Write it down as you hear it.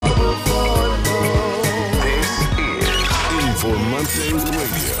Informante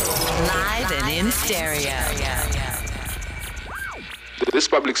Radio. Live and in stereo. This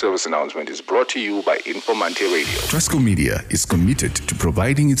public service announcement is brought to you by Informante Radio. Trustco Media is committed to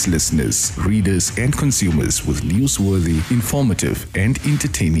providing its listeners, readers, and consumers with newsworthy, informative, and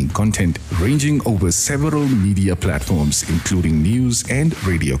entertaining content ranging over several media platforms, including news and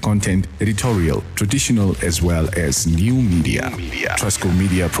radio content, editorial, traditional, as well as new media. Trustco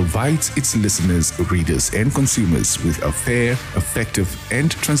Media provides its listeners, readers, and consumers with a fair, effective,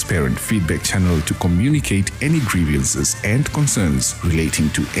 and transparent feedback channel to communicate any grievances and concerns relating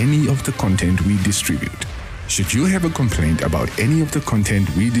to any of the content we distribute. Should you have a complaint about any of the content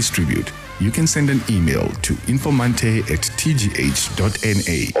we distribute, you can send an email to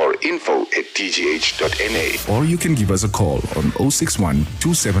informante@tgh.na or info@tgh.na. or you can give us a call on 061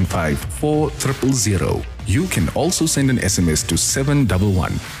 275 4000. You can also send an SMS to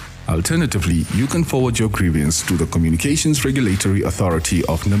 711. Alternatively, you can forward your grievance to the Communications Regulatory Authority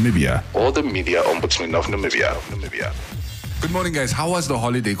of Namibia or the Media Ombudsman of Namibia. Good morning, guys. How was the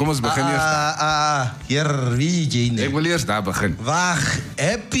holiday? Kom ons begin eers. Hier, wie Jane? Ek wil eers daar begin. Wag,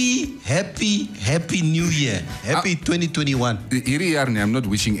 happy New Year. Happy 2021. Hierdie jaar, nee, I'm not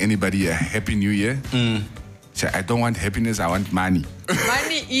wishing anybody a happy new year. So I don't want happiness, I want money.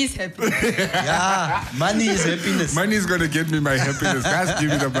 Money is happy. Yeah, money is happiness. Money is going to get me my happiness. Guys,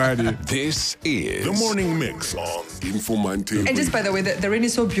 give me the money. This is the morning mix on Informante Radio. And just by the way, the rain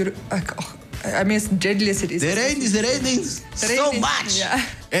is so beautiful. I mean, as deadly as it is. The rain is raining so much. Yeah.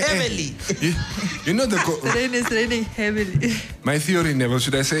 Heavily. You know The rain is raining heavily. my theory, Neville.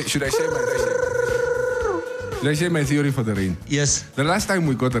 Should I share my theory for the rain? Yes. The last time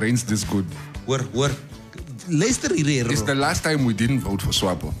we got rains this good Hoor. Luister hier. is the last time we didn't vote for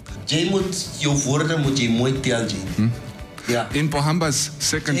SWAPO. Jy moet jou woorde mooi tel, Jane. Yeah. In Pohamba's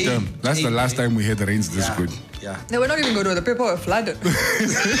second Jane, term, that's the Jane, last time we had rains this good. Yeah. No, we're not even going to. The people were flooded.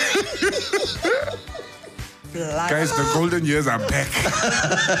 Guys, the golden years are back.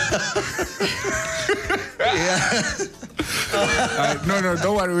 No,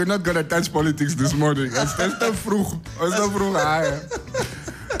 don't worry. We're not going to touch politics this morning. It's te vroeg.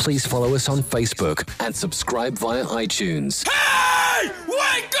 Please follow us on Facebook and subscribe via iTunes. Hey!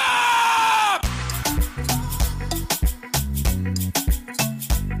 Wake up!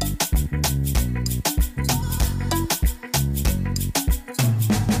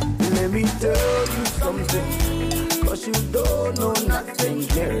 Let me tell you something, cause you don't know nothing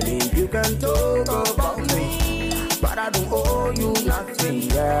clearly. You can talk about me, but I don't owe you nothing,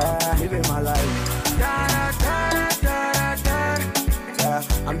 yeah. Living my life. Yeah,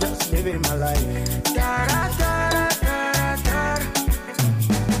 I'm just living my life.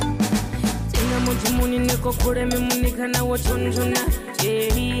 Tinga mujumuni niko kure mimunika na wachonjona.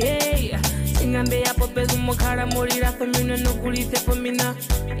 Yeah. Tinga mbe ya popezu mokara morira famina no kulise famina.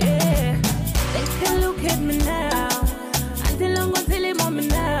 Yeah. They can look at me now. Until long until it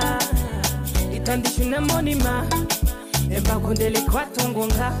moment now. Itandishuna monima. Eba kondele kwa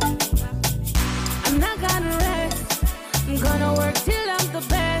tongonga. I'm not gonna rest. I'm gonna work till I'm the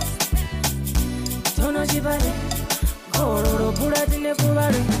best. Tono jibale, kororo buradine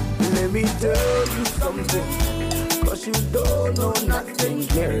kubare. Let me tell you something, cause you don't know nothing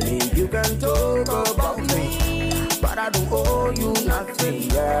clearly. You can talk about me, but I don't owe you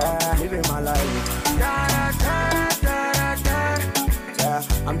nothing, yeah. Living my life. Yeah,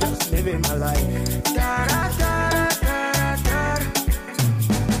 I'm just living my life.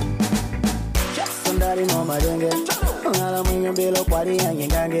 Somebody know my denge. Ngala mwenye mbelo kwari yange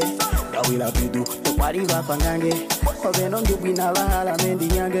ngange. Dawila pidu, to kwari vapangange. Oveno njubina vahala mendi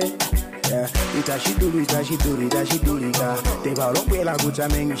nyange. Yeah, itashidurika. Teba lokwela kucha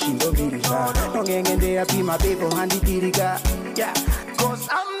mengi shindo virika. Nongenge ndea pima pepo handi tirika. Yeah, cause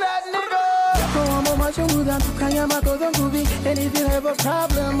I'm that nigga. Yako wamo macho muda tukanya makozo ngubi. And if you have a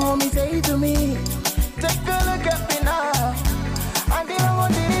problem, homie, say it to me. Take a look at me now. And they don't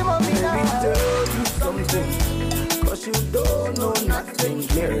want to leave me now. Let me tell you something, cause you don't know nothing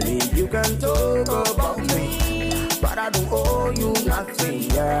clearly. You can talk about me, but I don't owe you nothing,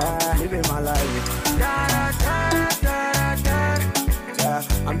 yeah. Living my life. Yeah,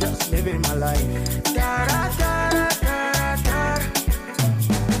 I'm just living my life.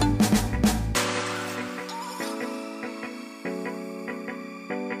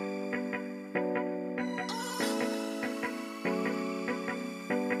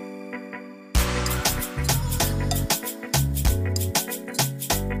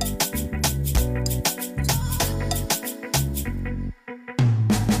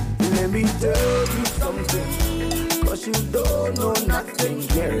 Let me tell you something, cause you don't know nothing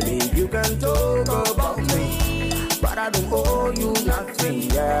clearly. You can talk about me, but I I don't owe you nothing,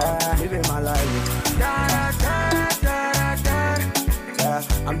 yeah. Living my life. Da da da da da da.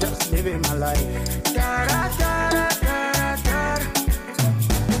 Yeah, I'm just living my life. Da da da da da da.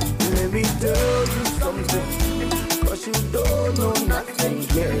 Let me tell you something, 'cause you don't know nothing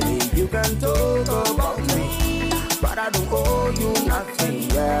clearly. You can talk about me, but I don't owe you nothing,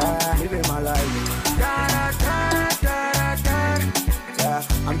 yeah. Living my life. Da da da da da da.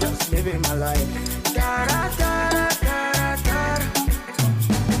 Yeah, I'm just living my life. Da da da da da da.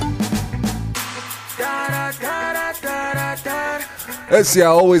 Da da da da da da. Yes,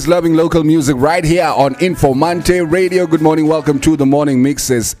 yeah, always loving local music right here on Informante Radio. Good morning, welcome to the morning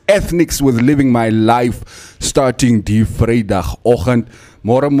mixes. Ethnics with Living My Life, starting die Vrydagoggend.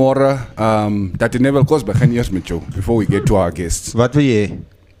 Môre, dat het never kost begin eers met jou, before we get to our guests. Wat wil jy?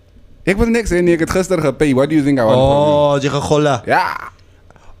 Ek wil niks en ek het gister gepay. What do you think I want from jy gegolla. Ja.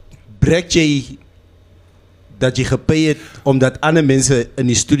 Brek jy dat jy gepay het omdat ander mense in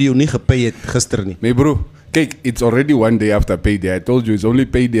die studio nie gepay het gister nie? Nee bro, kijk, it's already one day after payday. I told you it's only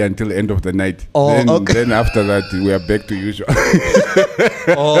payday until the end of the night. Then after that we are back to usual.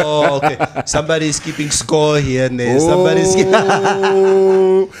 Oh, okay. Somebody's keeping score here. Nee. Somebody's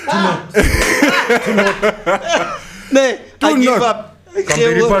nee, I give up. Kom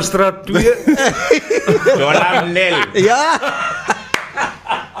hierdie pas straat 2. Dolamnel. Ja.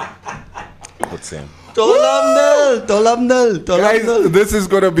 Goed sê. Tolamnel. Guys, this is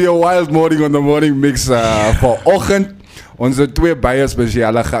going to be a wild morning on the morning mix for oggend. Onze twee baie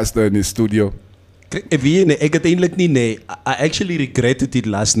spesiale gaste in die studio. Ek het eintlik nie I actually regretted it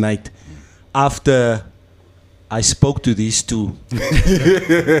last night after I spoke to these two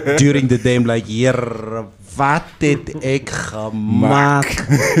during the day. I'm like, hier, wat het ek gemaak?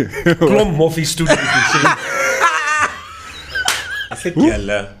 Klomp moffie studio toe sê. Ek sê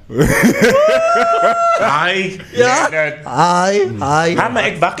julle. Hi. Ja. Hi. Maar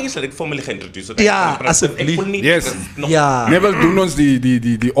ek wag eens dat ek formeel geïntroduceer word. Ja, asseblief. Yes. Ja. Never doen ons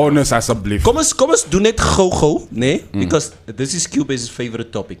die honors asseblief. Kom ons doen net gou, nee? Because this is Cuba's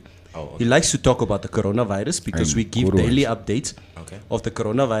favorite topic. Oh, okay. He likes to talk about the coronavirus because we give daily updates of the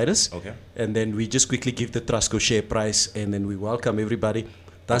coronavirus. Okay. And then we just quickly give the Trustco share price and then we welcome everybody.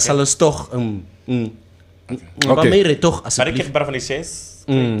 Dan sal ons toch Okay. toch Maar ek gepraat van die shares.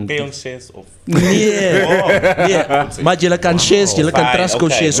 Pay on shares of Nee. Maar jy kan shares, jy kan Trustco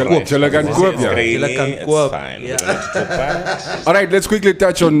shares koop. Jy kan koop, ja. Jy kan koop. All right, let's quickly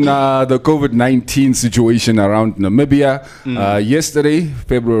touch on the COVID-19 situation around Namibia. Yesterday,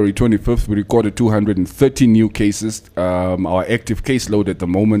 February 25th, we recorded 230 new cases. Our active caseload at the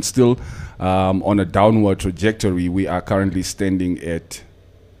moment still on a downward trajectory. We are currently standing at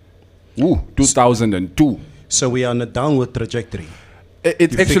 2002. So we are on a downward trajectory.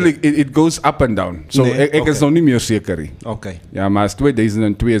 It goes up and down. So ek is nog nie meer seker nie. Okay. Ja, maar as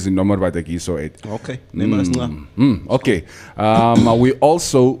 2002 is die nommer wat ek hier so het. Okay. Nee, maar is okay. We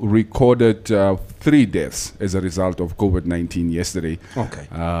also recorded 3 deaths as a result of COVID-19 yesterday. Okay.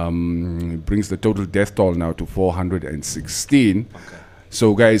 It brings the total death toll now to 416. Okay.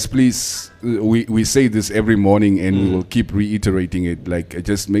 So guys, please, we say this every morning and we will keep reiterating it. Like,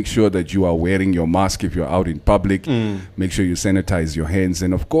 just make sure that you are wearing your mask if you're out in public. Make sure you sanitize your hands.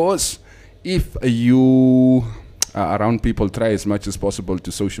 And of course, if you are around people, try as much as possible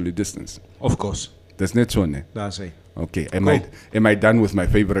to socially distance. Of course. That's net so, ne? That's it. Okay, am I done with my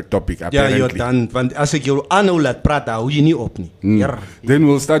favorite topic? Apparently. Yeah, you're done. Want as ek jou aanhou laat praat, hou jy nie op nie. Then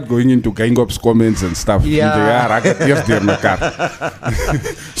we'll start going into Gangop's comments and stuff. Yeah. Raak het eers deur mekaar.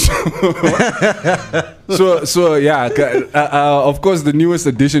 So yeah, of course the newest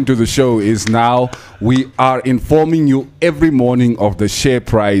addition to the show is now we are informing you every morning of the share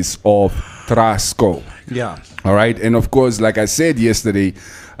price of Trustco. Yeah. All right, and of course, like I said yesterday,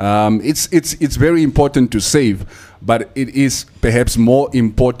 it's very important to save, but it is perhaps more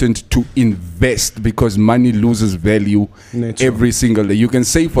important to invest because money loses value every single day. You can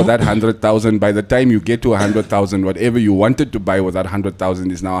save for that 100,000. By the time you get to 100,000, whatever you wanted to buy with that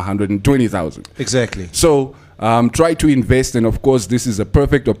 100,000 is now 120,000. Exactly. So try to invest, and of course, this is a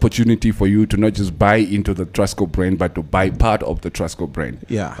perfect opportunity for you to not just buy into the Trustco brand, but to buy part of the Trustco brand.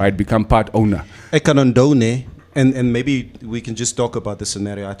 Yeah. Right, become part owner. Ek kan onthou, nee. And maybe we can just talk about the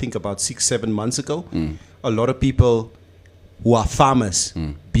scenario. I think about 6-7 months ago, a lot of people who are farmers,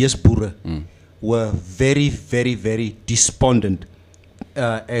 beesboere, were very, very, very despondent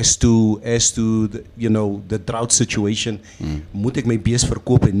as to the, the drought situation. Moet ek my bees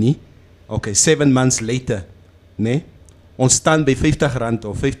verkoop en nie? Okay, 7 months later, nee, ons staan by R50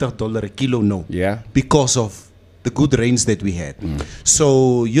 or $50 a kilo now. Yeah. Because of the good rains that we had.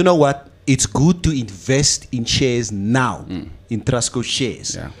 So, you know what? it's good to invest in shares now, in Trustco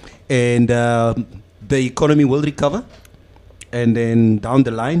shares. Yeah. And the economy will recover. And then down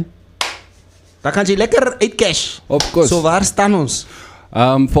the line, dan kan jy lekker uit cash. Of course. So waar staan ons?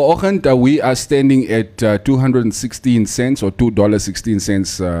 For Oggend, we are standing at 216 cents or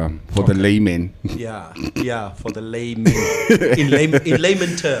 $2.16 for the layman. Yeah, for the layman. in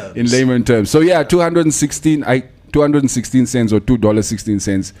layman terms. In layman terms. So yeah, 216 cents or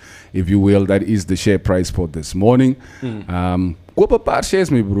 $2.16, if you will. That is the share price for this morning. Koop 'n paar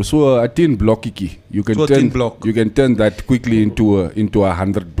shares, my bro. So a 10 blokkie. You can turn that quickly into a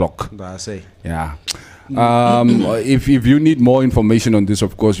 100 block. That's it. Yeah. If you need more information on this,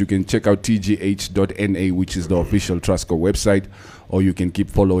 of course, you can check out tgh.na, which is the official Trustco website, or you can keep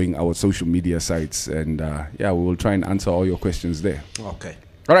following our social media sites, and we will try and answer all your questions there. Okay.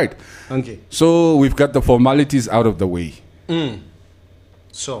 All right. Okay. So we've got the formalities out of the way.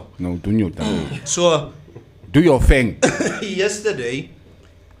 So. No, do your So. Do your thing. Yesterday,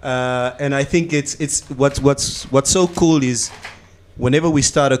 and I think it's what's so cool is, whenever we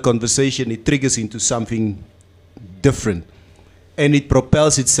start a conversation, it triggers into something different, and it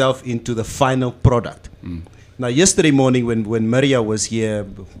propels itself into the final product. Now, yesterday morning when Maria was here,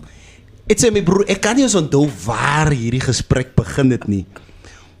 it's a bro, ek kan nie eens onthou waar hierdie gesprek begin het nie.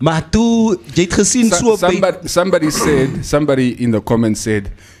 Maar toe jy het gesien somebody in the comments said,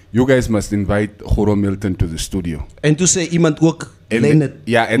 you guys must invite Goro Milton to the studio. En toe sê iemand ook Leonard.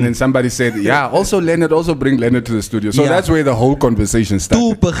 And then somebody said, also Leonard, also bring Leonard to the studio. So that's where the whole conversation started.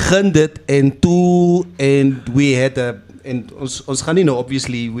 Toe begin dit en we had and ons gaan nie nou,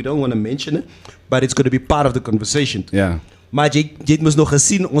 obviously, we don't want to mention it, but it's going to be part of the conversation. Yeah. Maar jy het mos nog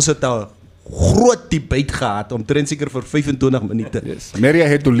gesien, ons het 'n groot debate gehad, omtrent seker vir 25 minute. Yes. Maria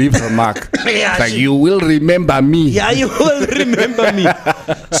had to leave her mark. Like, you will remember me. Yeah, you will remember me.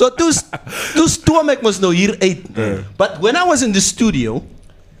 So toe stoom ek mos nou hier uit. But when I was in the studio,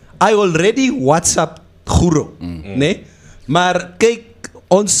 I already WhatsApp Guro, né? Maar kyk,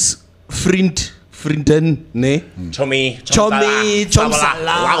 ons vriendin, né? Chomsala.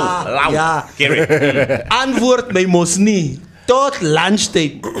 Ja. Antwoord my mos nie tot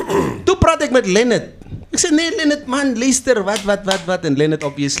lunchtyd. Toe praat ek met Leonard. Ek sê nee Leonard man, luister, wat en Leonard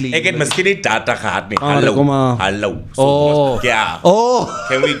obviously. Ek het miskien nie data gehad nie. Hallo.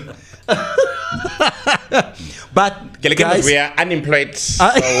 Can we But guys, we are unemployed. So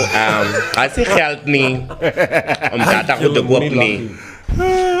I say geld nie om data goed te koop nie.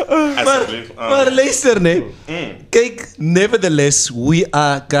 Maar luister nee. Kyk, nevertheless, we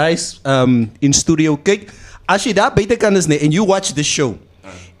are guys in studio. Kyk, as jy daar buite kan is nee, and you watch the show,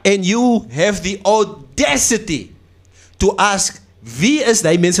 and you have the audacity to ask, wie is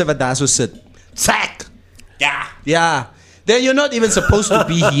die mense wat daar so sit? Sack! Yeah. Then you're not even supposed to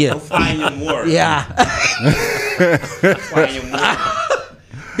be here. Find your more. Yeah. Find your more.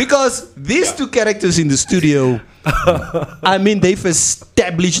 Because these two characters in the studio, I mean, they've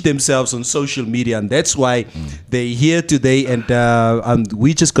established themselves on social media, and that's why they're here today. And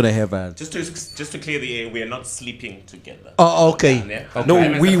we're just gonna have a just to clear the air. We are not sleeping together. Oh, okay.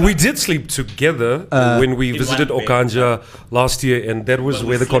 No, we did sleep together when we visited Okanja last year, and that was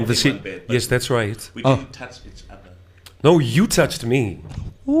where the conversation. Yes, that's right. We didn't touch each other. No, you touched me.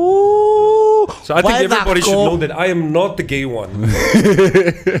 Ooh, so I think everybody should know that I am not the gay one.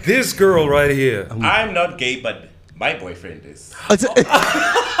 This girl right here. I'm not gay, but my boyfriend is. I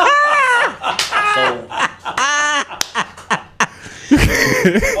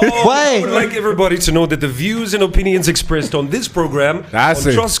would like everybody to know that the views and opinions expressed on this program on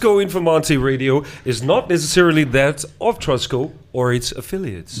Trustco Informante Radio is not necessarily that of Trustco or its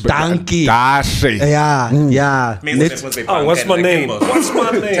affiliates. Dankie. Ja. What's my name? What's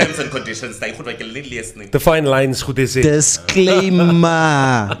my name? Terms and conditions. The fine lines, goed is it?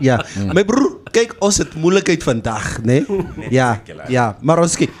 Disclaimer. Ja. My broer, kyk, ons het moeilikheid vandag, né? Ja. Maar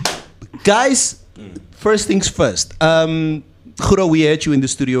ons kyk. Guys, first things first. Guro, we had you in the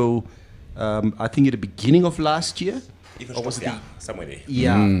studio, I think at the beginning of last year. Or was it somewhere there?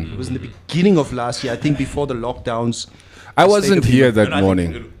 Yeah, it was in the beginning of last year, I think before the lockdowns. I wasn't here that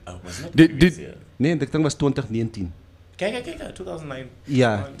morning. Nee, the thing was 2019. Kijk, 2009.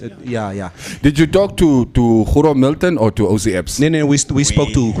 Yeah. Did you talk to Guro Milton or to OC Epps? No, we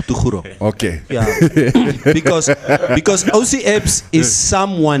spoke to Guro. Okay. Yeah. because OC Epps is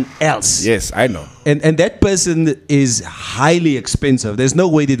someone else. Yes, I know. And that person is highly expensive. There's no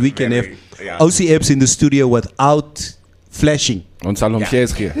way that we can have OC Epps in the studio without flashing. Ons sal hom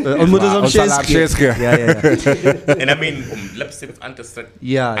shares gee. Ons moet ons hom Ons sal haar shares gee. gee. Ja. And I mean, lipsticks, antistrip,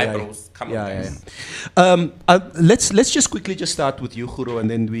 eyebrows, come on. Let's just quickly just start with you, Guru, and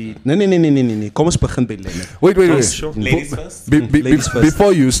then we. Nee. Kom ons begin by Leonard. Wait. Sure. Ladies first. Ladies first.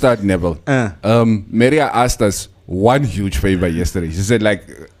 Before you start, Neville, Maria asked us one huge favor yesterday. She said, like,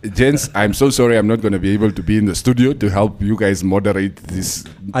 gents, I'm so sorry I'm not going to be able to be in the studio to help you guys moderate this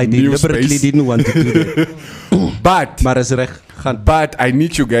I new deliberately space. didn't want to do that. But Gaan. But I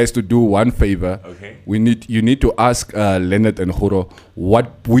need you guys to do one favor. Okay. You need to ask Leonard and Guro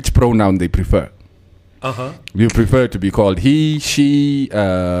which pronoun they prefer. You prefer to be called he, she,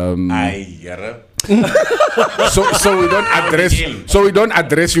 so we don't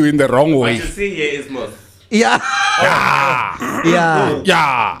address you in the wrong way. What you see here is most. Yeah.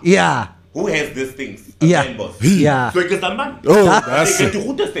 Who has these things? Yeah. Man boss. Yeah. So ik is een man. Oh, that's Ik it. heb de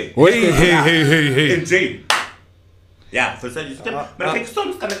goede thing. Hey. In jail. Ja, verstaan je? Maar kijk,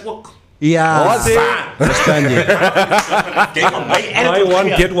 soms kan ik ook. Ja. Wat is Verstaan je? Buy one,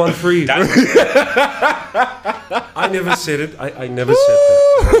 get one free. I never said it. I never said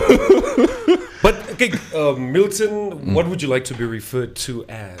that. But okay, Milton, what would you like to be referred to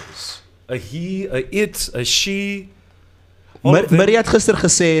as? A he, a it, a she? Maria het gister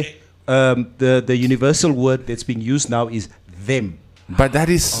gesê the universal word that's being used now is them. But that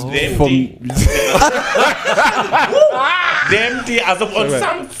is from them as of on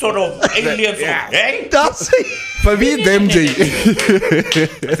some sort of alien. Hey, that's for me them J.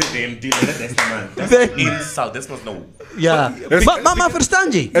 That's the man. That's insult. This must know. Yeah. Maar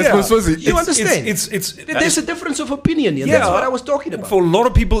verstaan je? You understand? There's a difference of opinion. Yeah. That's what I was talking about. For a lot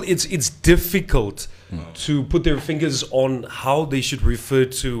of people, it's difficult to put their fingers on how they should refer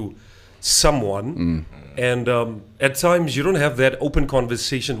to someone. And at times you don't have that open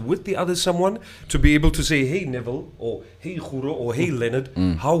conversation with the other someone to be able to say, hey Neville, or hey Guro, or hey Leonard,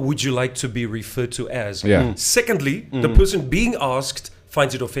 how would you like to be referred to as? Secondly, the person being asked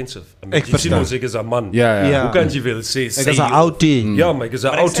finds it offensive. I mean, you know, ek is 'n man. Yeah. Hoe kan jy wel sê? Ek is 'n outie. Ja, maar ek is 'n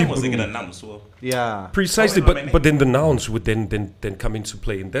outie. Yeah. Precisely, but then the nouns would then come into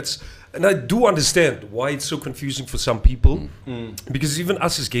play, and I do understand why it's so confusing for some people, because even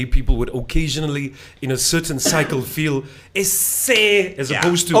us as gay people would occasionally, in a certain cycle, feel esse as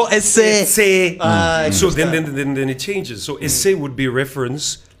opposed to esse. So then it changes. So esse would be a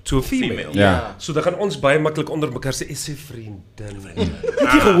reference to a female. Yeah. So dan gaan ons baie maklik onder mekaar sê esse vriendin.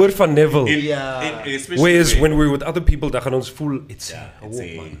 Het jy gehoor van Neville? Whereas when we're with other people, dan gaan ons voel it's a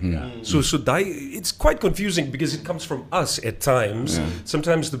woman. So it's quite confusing because it comes from us at times.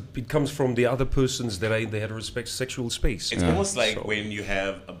 Sometimes it comes from the other persons that are in the heterosexual space. It's almost like when you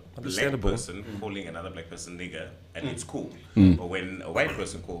have a black person calling another black person nigger, and it's cool. But when a white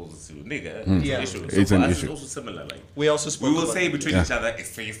person calls you nigger, it's an issue. So It's for an us, issue. it's also similar. Like We also we will say between each other,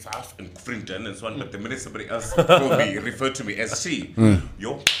 it's yourself and friend and so on. But the minute somebody else will be referred to me as she,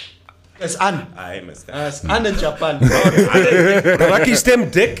 yo. Is aan. I must. Is aan in Japan. Raak die stem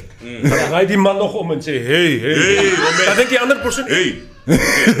dik, dan draai die man nog om en sê hey. Dan dink die ander persoon Hey.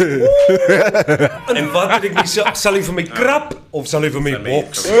 En wat het ek nie sal hy vir my krap of sal hy vir my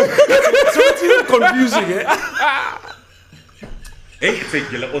boks? So it's even confusing, Hey, it's like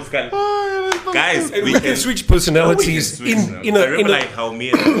guys, we can switch personalities in a like how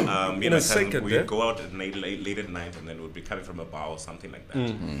me and my cousin, second, we go out at late at night, and then we'll be coming from a bar or something like that,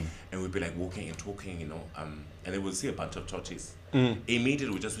 and we'll be like walking and talking, you know, and then we'll see a bunch of torches.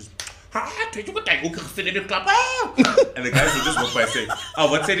 Immediately we just and the guys will just walk by and say, "Oh,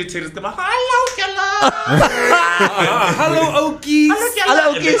 what said it? Hello, hello, Okies.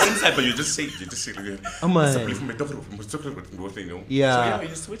 Hello, Okies." Inside, but you just say, Oh my. you know. Yeah. So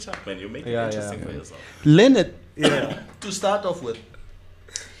you switch up, man. You make it interesting for yourself. Leonard, to start off with,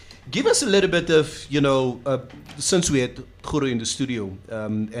 give us a little bit of, since we had Guro in the studio,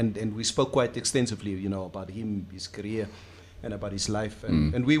 and we spoke quite extensively, about him, his career, and about his life,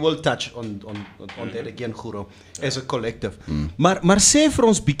 and we will touch on that again, Guro, as a collective. Maar sê vir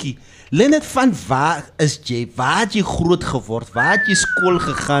ons bietjie, Leonard, van waar is jy? Waar het jy groot geword? Waar het jy skool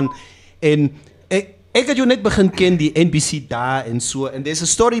gegaan? En ek het jou net begin ken die NBC daar en so, and there's a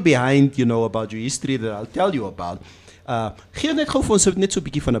story behind, about your history that I'll tell you about. Gee net gou vir ons net so 'n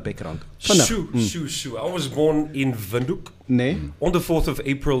bietjie van 'n background. Sure. I was born in Windhoek. On the 4th of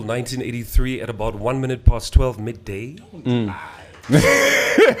April 1983 at about 1 minute past 12 midday.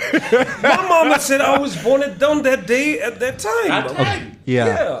 My mama said I was born at dawn that day at that time.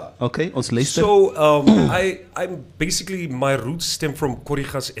 Yeah. Okay, ons luister. So I'm basically, my roots stem from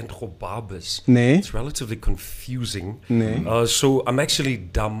Korigas and Gobabis. Nee. It's relatively confusing. Nee. So I'm actually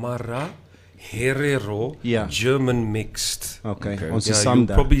Damara Herero, Yeah. German mixed. Okay. Okay. Ons is Yeah, saam you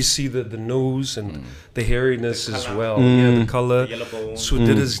daar. probably see the nose and the hairiness as well. Yeah, the color. Yellow bone. So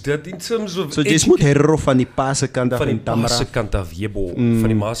dit is dit in terms of So dis moet Herero van die pa se kant af van die en Tamara. pa se kant af, jebo. Van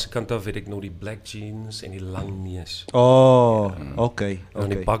die ma se kant af weet ek nou die black jeans en die lang neus. Oh, okay. En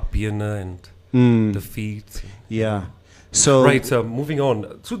die Okay. bakbene and the feet. Yeah. So Right, moving on.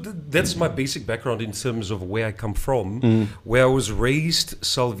 So that's my basic background in terms of where I come from. Where I was raised,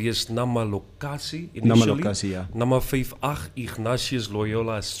 Salvius Nama Lokasi initially. Nama Lokasi, ja. Nama 58 Ignatius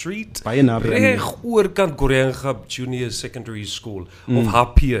Loyola Street. Baie naby aan Reg oorkant Goreangab Junior Secondary School. Of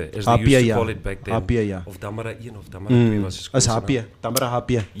Hapie, as they used to call it back then. Hapie, ja. Of Damara 1 of Damara 2 was die skool As se naam. Hapie, Tamara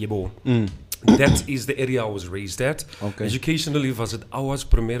Hapie. Jebo. That is the area I was raised at. Okay. Educationally was het Ouas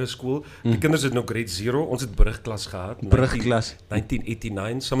Primêre School. Die kinders het nou grade 0. Ons het brugklas gehad. Brugklas.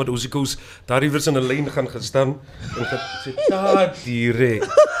 1989. Some of the Osikos daar iewers in 'n lyn gaan gestaan en gesê Tadire.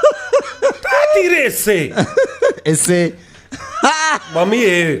 Tadire sê. Esse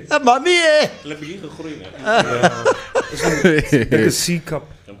Mami. Mami. Hulle begin gegroei net. Ek is C-cup.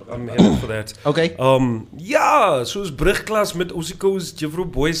 I'm happy for that. Okay. Ja, soos brugklas met Osikos, Juffrou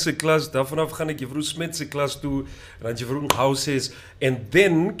Boys se klas, daarvan af gaan ek Juffrou Smit se klas toe en dan Juffrou Houses and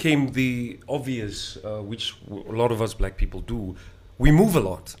then came the obvious which a lot of us black people do. We move a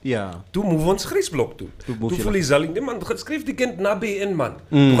lot. Ja. Toe move ons Griesblok toe. Toe move Toe jy voel jy selling, nee man, skryf die kind naby in man.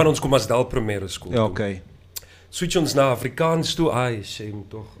 Toe gaan ons Kommersdal Primêre Skool. Ja, toe. okay. Switch ons na Afrikaans toe. Ai, shame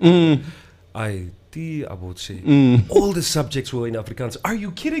tog. Ai, die abotse. All the subjects were in Afrikaans. Are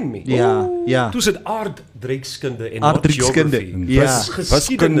you kidding me? Ja, ja. Toe sit aardrykskunde en Aardrykskunde, geography. ja.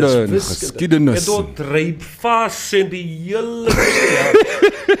 Geskiedenis, geskiedenis. En tot dryp vas en die hele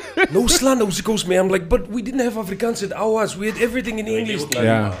No slaan Osikos me. I'm like, but we didn't have Afrikaans at ours. We had everything in English.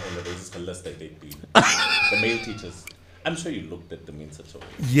 Yeah. The list that they'd be. The male teachers. I'm sure you looked at them in such a way.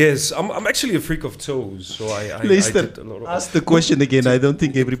 Yes, I'm actually a freak of toes, so I Luister, did a lot of ask the question again. I don't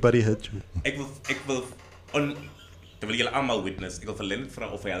think everybody heard you. Ek wil terwyl julle almal witness, ek wil vir Leonard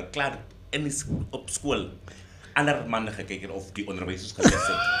vra of hy al klaar in die op skool ander manne gekyk het of die onderwysers geles het.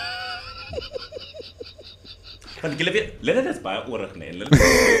 Want julle weet, Leonard is baie oorig, nee. Leonard is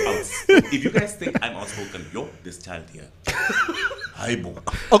out. If you guys think I'm outspoken, yo, this child here. Hi, bo.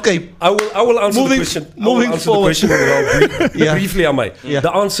 Okay. I will answer the question. Moving forward. The question Yeah. briefly, am I? Yeah.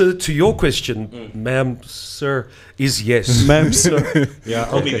 The answer to your question, ma'am, sir, is yes. Ma'am, sir. Yeah,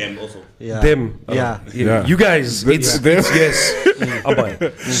 call me them also. Yeah. Them. Yeah. Yeah. You guys, That's it's them. yes. Amai.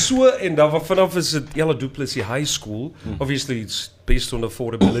 So, en daar vanaf is het Ella Duplessis High School. Obviously, it's based on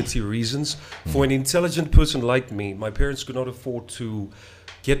affordability reasons. For an intelligent person like me, my parents could not afford to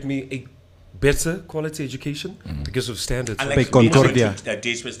get me a better quality education because of standards. By Concordia.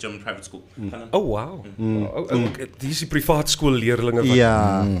 Dashwest German private school. Oh wow! Die is die privaat skool leerlinge wat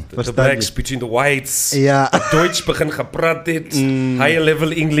Ja, the verstaan blacks jy. between the whites. Ja. Duits begin gepraat het. Higher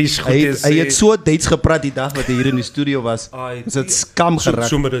level English goed is. Hy het so Duits gepraat die dag wat hy hier in die studio was. Is dit skam geraak.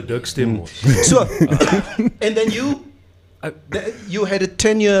 So met 'n dik stem mos. So, and then you had a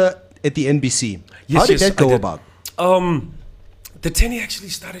tenure at the NBC. How did that I go did. about? The tenure actually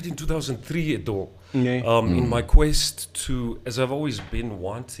started in 2003 though. Okay. In my quest to, as I've always been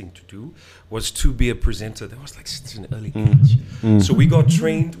wanting to do, was to be a presenter. That was like such an early age. So we got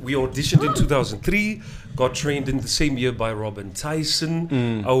trained, we auditioned in 2003, got trained in the same year by Robin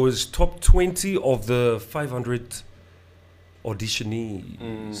Tyson. I was top 20 of the 500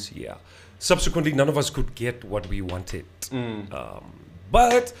 auditionees. Yeah. Subsequently, none of us could get what we wanted.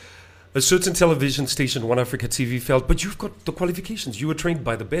 But a certain television station, One Africa TV, felt, but you've got the qualifications. You were trained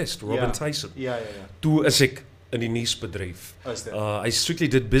by the best, Robin Tyson. Yeah. Toe is ek in die nuusbedryf. I strictly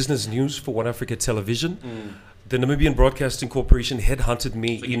did business news for One Africa Television. The Namibian Broadcasting Corporation headhunted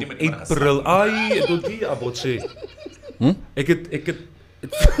me in April. Ai, tot die abotse. Ek het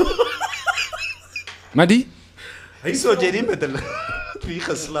Maar die? Hy so jy nie met hulle wie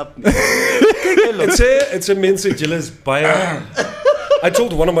geslap nie. It's a mense julle is baie. I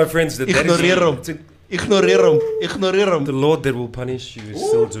told one of my friends that Ignoreer hom. The Lord that will punish you is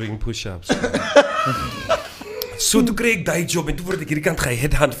still doing push-ups. So toe kry ek daai job en toe word ek hierdie kant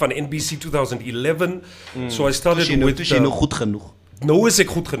geheadhunt van NBC 2011. So I started with Toe jy nog goed genoeg. Nou is ek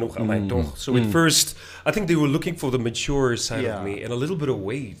goed genoeg aan my tog. So at first, I think they were looking for the mature side of me and a little bit of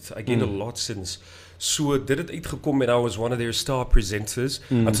weight. I gained a lot since. So dit het uitgekom and I was one of their star presenters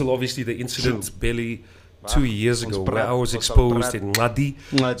until obviously the incident barely 2 years ago where I was exposed in Ngadi.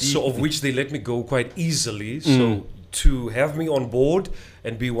 So of which they let me go quite easily. So to have me on board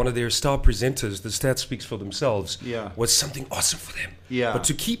and be one of their star presenters, the stat speaks for themselves, was something awesome for them. But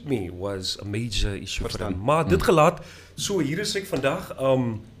to keep me was a major issue for them. Maar dit gelaat, so hier is ek vandag.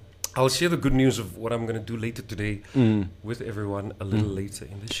 I'll share the good news of what I'm going to do later today with everyone a little later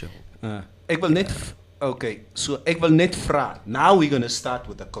in the show. Ek wil net okay, so ek wil net vra. Now we're going to start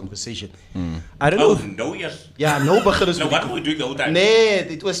with the conversation. I don't know. No, yes. Ja, nou begin ons. Nou wat moet we doen the whole time? Nee,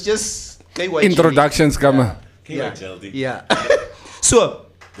 it was just KYG. Introductions come. Yeah. So,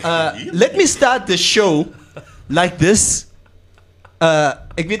 let me start the show like this.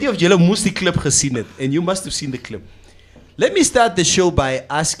 Ek weet nie of julle moes die clip gesien het, and you must have seen the clip. Let me start the show by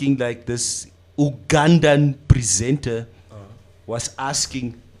asking like this Ugandan presenter was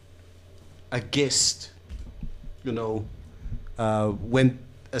asking a guest, you know, when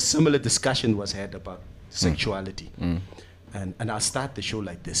a similar discussion was had about sexuality. And I'll start the show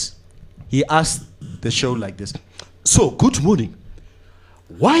like this. He asked the show like this. So, good morning.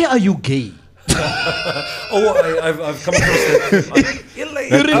 Why are you gay? I've come across that.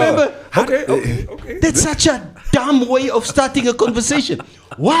 You remember? Okay. That's such a dumb way of starting a conversation.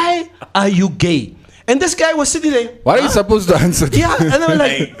 Why are you gay? And this guy was sitting there. What are you supposed to answer? Yeah, and they were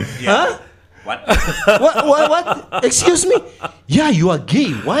like, huh? What? Excuse me? Yeah, you are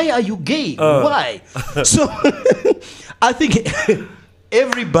gay. Why are you gay? Why? So, I think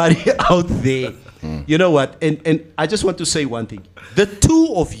everybody out there, you know what? And I just want to say one thing. The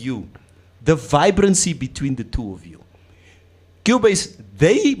two of you, the vibrancy between the two of you, Cubase,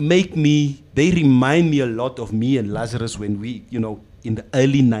 they remind me a lot of me and Lazarus when we, you know, in the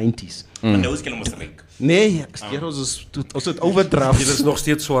early 90s. Nee, ons het overdraft. Dit is nog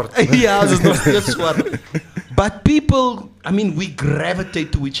steeds zwart. Ja, het is nog steeds zwart. But people, I mean, we gravitate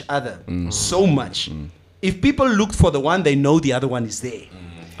to each other so much. If people look for the one, they know the other one is there.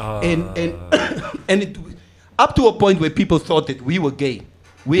 And it, up to a point where people thought that we were gay.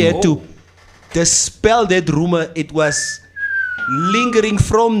 We had to dispel that rumor. It was lingering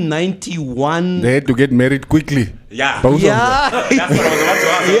from 91. They had to get married quickly. Yeah. Both Yeah. of them. That's what I was about to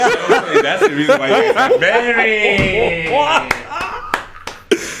ask. Yeah. That's the reason why you got married.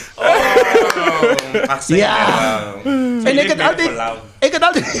 Ja. En ik had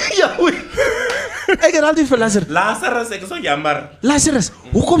altijd, ja, oei. Ik had altijd voor Lazarus. Lazarus, ik is zo jammer. Lazarus,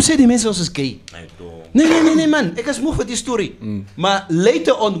 hoekom sê die mense ons is gay? Nee man, ek is moeg vir die story. Maar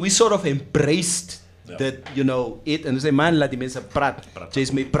later on we sort of embraced that, you know, it and we say man, laat die mense praat.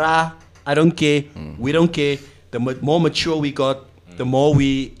 Jy's my pra, I don't care. We don't care. The more mature we got, the more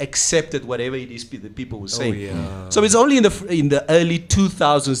we accepted whatever it is the people were saying. So it's only in the early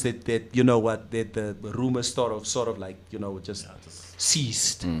 2000s that you know what, that the rumors sort of like, you know, just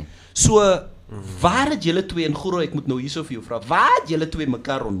ceased. So waar het julle twee en Guru, ek moet nou hierso vir jou vra, waar het julle twee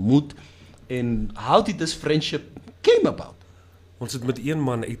mekaar ontmoet en how did this friendship came about? Ons het met een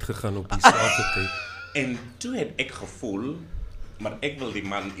man uitgegaan op dieselfde tyd. En toe het ek gevoel, maar ek wil die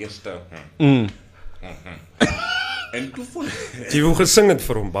man eerste. En toe voel Jy wou gesing het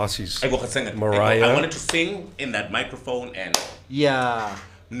vir hom basies. Ek wou gesing het. Mariah. I wanted to sing in that microphone and yeah.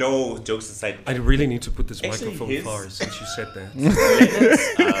 No jokes aside. I really need to put this Actually, microphone far since you said that.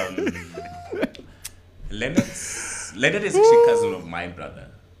 Leonard is actually cousin of my brother.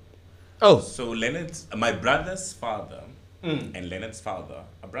 Oh. So Leonard, my brother's father and Leonard's father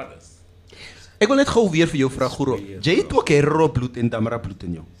are brothers. Ek wil net gou weer vir jou vra Guru. Jy het ook Herero bloed en Tamara bloed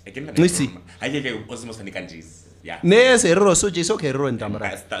in jou. Ek ken Nee sien. Hy jy ons mos van die countries. Ja. Nee, is Herero, so jy's ook Herero en Tamara.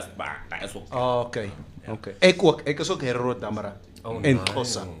 That's ook. Oh, okay. Okay. Ek is ook Herero Tamara. En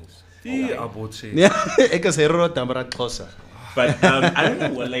Xhosa. Die abotse. Ja, ek is Herero Tamara Xhosa. But I don't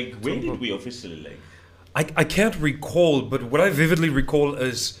know, like, when did we officially like? I can't recall, but what I vividly recall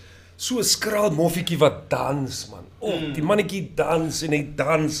is so 'n skraal moffietjie wat dans, man. Die mannetjie dans en hy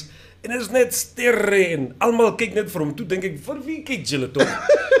dans. En is net sterre en almal kyk net vir hom. Toe dink ek, vir wie kyk julle tog?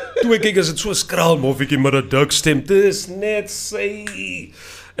 Toe ek kyk is dit so 'n skraal moffietjie met 'n dik stem. Dis net sy.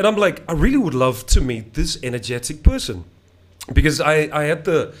 And I'm like, I really would love to meet this energetic person. Because I had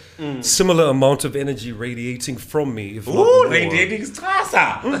the similar amount of energy radiating from me. If not more. Radiating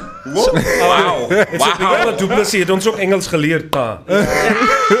Strasa. Wow. Wow. Du Plessis het ons ook Engels geleer, pa.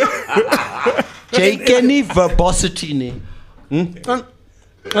 Jy ken nie verbosity nie.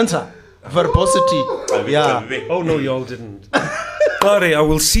 Answer. Verbosity. Yeah. Oh no, y'all didn't. Sorry, I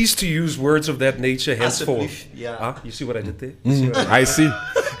will cease to use words of that nature henceforth. Yeah. Huh? You see what I did there? I see.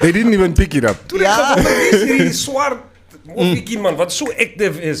 They didn't even pick it up. Ja. Hierdie swart moffietjie man wat so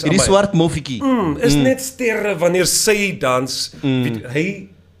active is. Hierdie swart moffietjie. Is net sterre wanneer sy dans.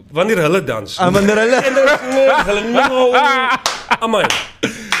 Wanneer hulle dans. Wanneer hulle. En hulle nou. Amai.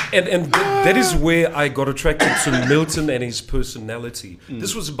 And that is where I got attracted to Milton and his personality.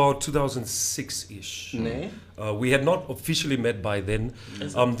 This was about 2006-ish. We had not officially met by then.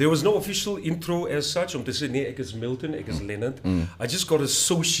 There was no official intro as such. Om te sê nee, ek is Milton, ek is Leonard. I just got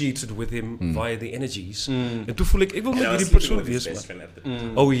associated with him via the energies. En toe voel ek wil met hierdie persoon wees.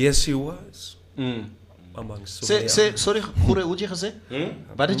 Oh yes, he was. Among so many sorry, Goere, hoe het jy gesê?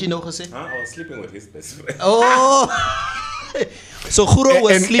 Wat het jy nou gesê? I was sleeping with his best friend. Oh! So Goere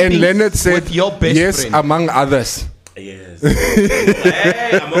was sleeping and Leonard said, with your best yes, friend. among others. Yes.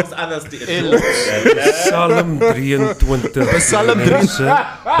 Hey, amongst others. Psalm 23. Psalm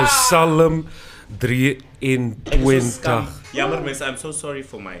 23. Jammer mense, I'm so sorry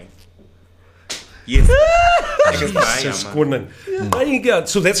for my... Yes.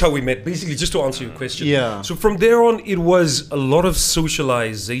 So that's how we met, basically, just to answer your question. Yeah. So from there on, it was a lot of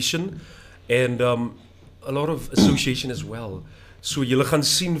socialization and a lot of association as well. So julle gaan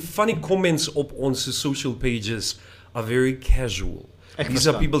sien funny comments op ons social pages are very casual. These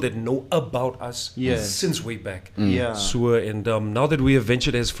are people that know about us since way back. Yeah. So and now that we have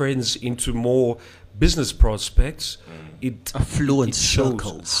ventured as friends into more business prospects, it affluent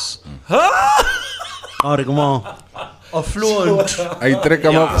circles. Come on. Affluent. Hy trek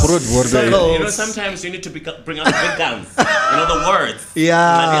hom op groot woorde. You know, sometimes you need to bring out the big guns. You know the words.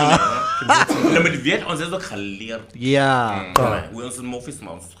 Ja. Nou met weet ons is ook geleerd. Ja. We ons moffies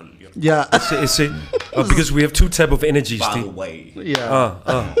maar ons geleerd. Ja. Because we have two type of energies. By the way. Yeah.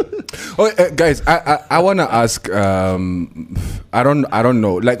 Guys, I want to ask. I don't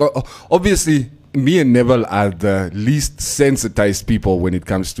know. Like obviously, me and Neville are the least sensitized people when it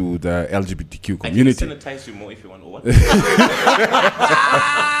comes to the LGBTQ community. I can sanitize you more if you want. Or what?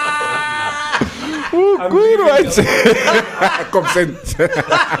 Good right. Consent.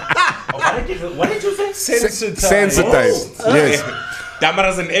 What did you say? Sensitized. Yes.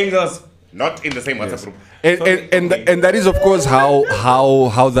 Damaras and Engels not in the same WhatsApp group. And that is of course how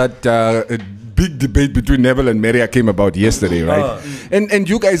that big debate between Neville and Maria came about yesterday, right? And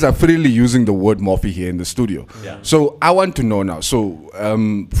you guys are freely using the word morphe here in the studio. Yeah. So I want to know now. So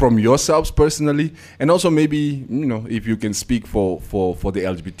from yourselves personally, and also maybe if you can speak for the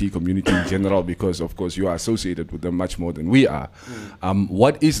LGBT community in general, because of course you are associated with them much more than we are.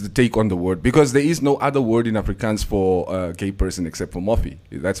 What is the take on the word? Because there is no other word in Afrikaans for a gay person except for morphe.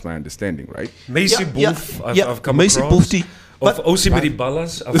 That's my understanding, right? Macy Booth, I've come Macy across. Boofty. Of Osimiri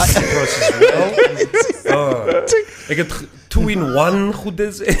Ballas, I've come across as well. Ek het 2-in-1 goed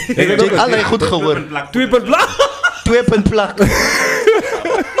is. Ek het allei goed gehoor. 2 punt plak.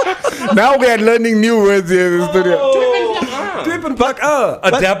 Now we are learning new words here in the studio. 2 punt plak.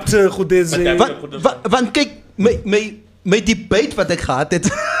 Adapter goed is. Want kyk, my debate wat ek gehad het.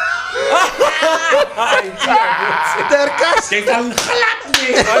 Terkas. Jy kan glad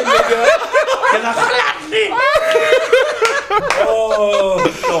nie. Jy kan glad nie. Oh,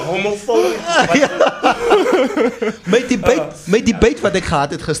 so homophobe. My debate wat ek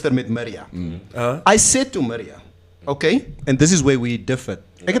gehad het gister met Maria. I said to Maria, okay, and this is where we differed.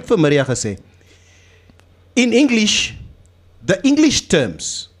 Ek het vir Maria gesê, in English, the English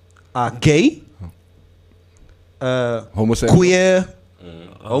terms are gay, homosexual, queer,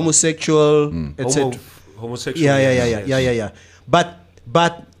 homosexual, etc. Homosexual. Yeah.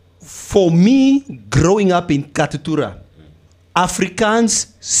 But for me, growing up in Katutura, Afrikaans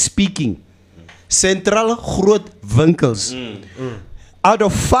speaking, Central Groot Winkels, out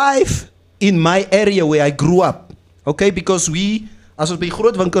of 5 in my area where I grew up, okay, because as ons by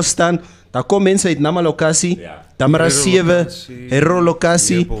Groot Winkels staan, daar kom mense uit Namalokasie, Tamara 7, Hero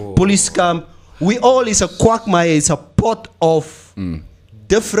Lokasie, Poliskam, we all is a quagmire, it's a pot of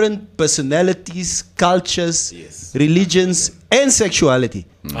different personalities, cultures, religions, and sexuality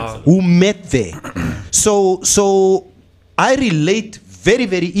who met there. So I relate very,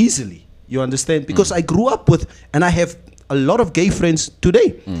 very easily, you understand? Because I grew up with, and I have a lot of gay friends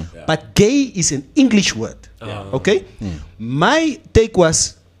today. But gay is an English word, okay? My take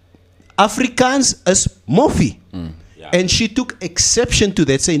was, Afrikaans is morphe. And she took exception to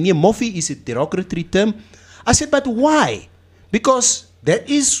that, saying, yeah, morphe is a derogatory term. I said, but why? Because that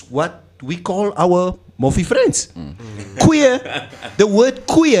is what we call our morphe friends. Queer, the word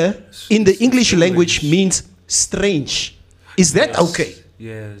queer in the English language means strange. Is that okay?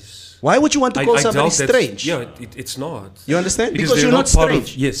 Yes. Why would you want to call somebody strange? Yeah, it's not. You understand? Because you're not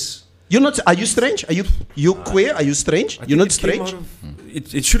strange. Yes. You're not. Are you strange? Are you queer? Are you strange? You're not strange.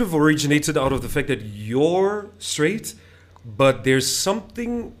 It should have originated out of the fact that you're straight, but there's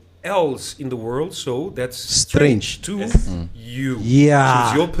something else in the world, so that's Strange. to you. Yeah. So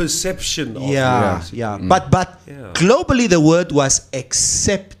it's your perception of Yeah, music. yeah. But globally the word was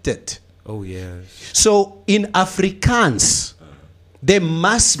accepted. Oh yes. So in Afrikaans, there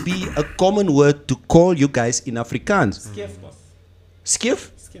must be a common word to call you guys in Afrikaans.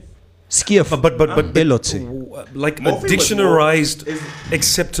 Skiff? Skiff. But Belotse. like a Morphe was dictionarized more-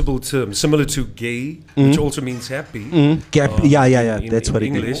 acceptable term, similar to gay, which also means happy. Gap. Yeah. That's what it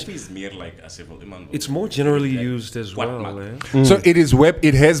English. Morphe is meer like as if iemand It's more generally used as well. So it is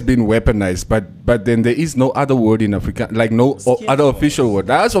it has been weaponized, but then there is no other word in Africa, like no other official word.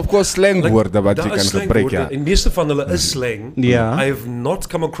 That's of course slang word wat jy Daar kan is gebruik, slangwoorde. ja. En meeste van hulle is slang. Yeah. I have not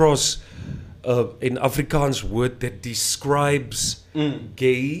come across an Afrikaans word that describes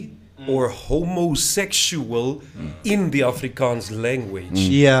gay or homosexual in the Afrikaans language.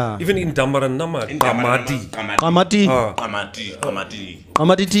 Yeah. Even in Damaranama, Damadi. Kamati.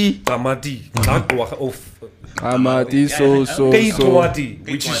 Kamatiti. Damadi. Dagwa of Amati so Keikwati,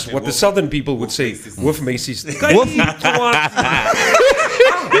 which is what the southern people would say. Wolf Macy's.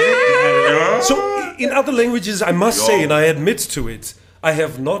 So in other languages, I must say, and I admit to it, I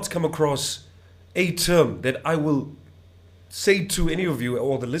have not come across a term that I will say to any of you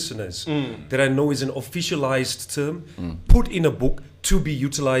or the listeners that I know is an officialized term put in a book to be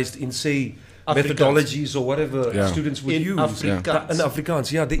utilized in, say, Afrikaans. methodologies or whatever Yeah. students would In use. Afrikaans. In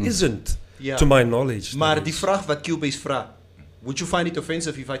Afrikaans, yeah, there isn't, Yeah. to my knowledge. Maar die vraag wat Cubase vraagt, would you find it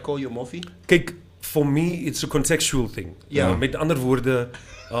offensive if I call you Morphe? Kijk, for me, it's a contextual thing. Ja. Met andere woorden,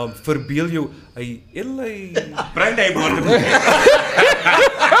 verbeel jou, hy, Bring die woorde moet.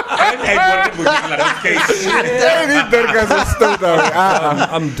 Bring die woorde moet jy laat kyk.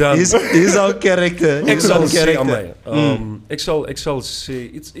 I'm done. He's our character. Ek sal sê character. aan my, ek sal sê,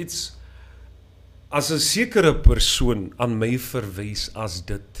 it's as 'n sekere persoon aan my verwys as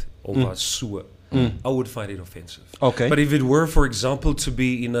dit of as so, I would find it offensive. Okay. But if it were, for example, to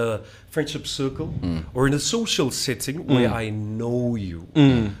be in a friendship circle or in a social setting where I know you,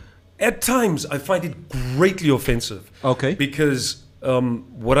 at times I find it greatly offensive. Okay. Because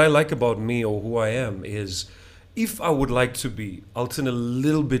what I like about me or who I am is, if I would like to be, I'll turn a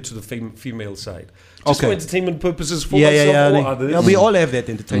little bit to the female side. Just for entertainment purposes, for myself or others. Yeah, we all have that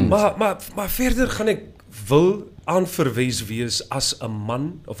entertainment. Maar verder gaan ek wil aanverwys wees as 'n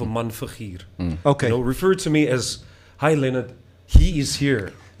man of 'n manfiguur. Okay. You know, refer to me as, hi Leonard, he is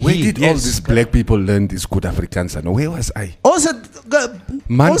here. Where He, did all these black people learn this good Afrikaans? And where was I?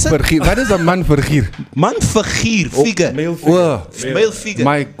 Man vergier. Wat is 'n man vergier? Man figuur, figure. Male figure. Male figure.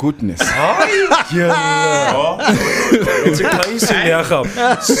 My goodness. It's a klein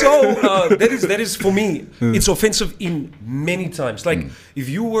sinnigheid. So that is for me, it's offensive in many times. Like if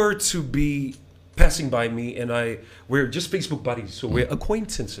you were to be passing by me and we're just Facebook buddies, so we're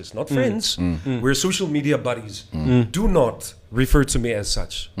acquaintances, not friends. We're social media buddies. Do not refer to me as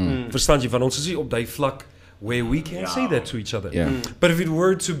such. Verstaan jy, van ons is nie op daai vlak where we can say that to each other. But if it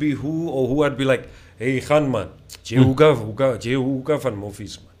were to be who, I'd be like, hey, gaan man, jy hoeka van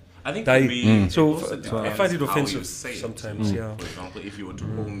Morphe's man. I think for me, so also I depends find it how offensive you say it. sometimes. Yeah. For example, if you were to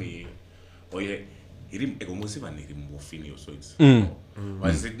call me, or ek almost say Morphe, so it's why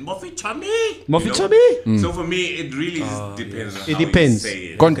is it Morphe Chami? Morphe Chami? So for me, it really depends on it how depends. you say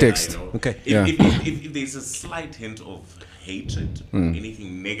it. Context. You know? Okay. If there's a slight hint of hatred,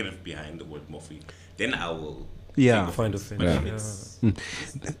 anything negative behind the word Morphe, then I will find offensive.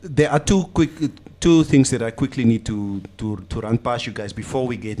 There are two things that I quickly need to run past you guys before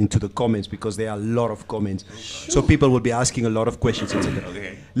we get into the comments, because there are a lot of comments. So people will be asking a lot of questions, etc.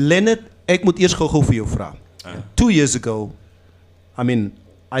 Okay. Leonard, ek moet eers gou vir jou vra. 2 years ago, I mean,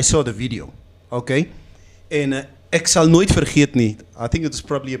 I saw the video, okay? En ek sal nooit vergeet nie. I think it was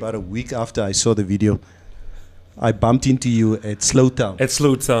probably about a week after I saw the video. I bumped into you at Slowtown. At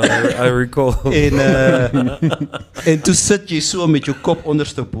Slowtown, I recall. En toe sit jy so met jou kop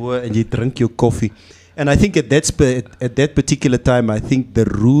onderste bo en jy drink jou koffie. And I think at that particular time, I think the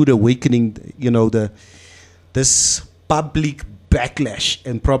rude awakening, you know, this public backlash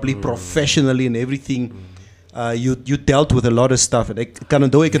and probably professionally and everything, you dealt with a lot of stuff. En ek kan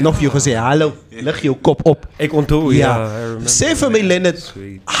onthou ek het nog vir jou gesê, hallo, lig jou kop op. Ek onthou, ja. I remember. Sê vir my, Leonard,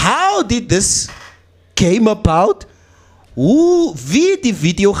 how did this came about? Wie die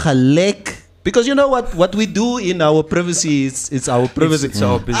video gelek? Because you know what we do in our privacy is our privacy. It's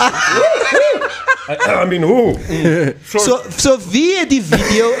our business. I mean, who? So wie die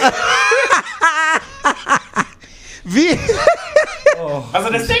video? Wie? Was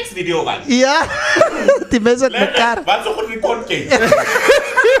het 'n seksvideo was? Ja. Die mense het mekaar. Wat so goed rekord kyk.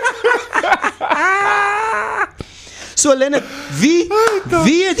 So Leonard,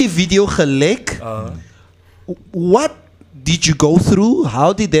 wie het die video gelek? What did you go through?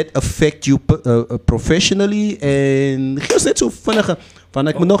 How did that affect you professionally? En geef ons net zo vinnig van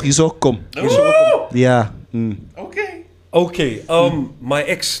ek moet nog hierso kom. Ja. Okay. My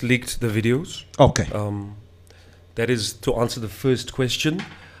ex leaked the videos. Okay. That is to answer the first question.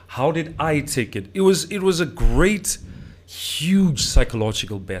 How did I take it? It was a great, huge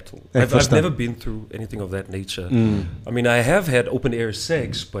psychological battle. I've never been through anything of that nature. I mean, I have had open air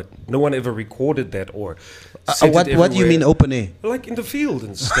sex, but no one ever recorded that or sent it what do you mean everywhere. open air? Like in the field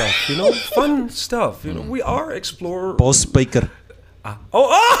and stuff, you know, fun stuff. You know, we are explorers. Bosspeker.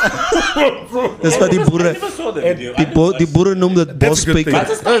 Dis wat die boere die boere noem dit bosspeker.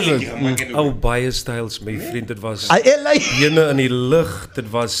 Ou baie styles my vriend, dit was ene in die lug, dit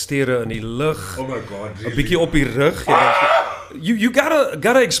was sterre in die lug. Oh my god. 'n bietjie op die rug en you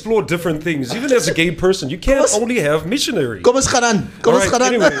gotta explore different things. Even as a gay person, you can't only have missionary. Kom ons gaan aan.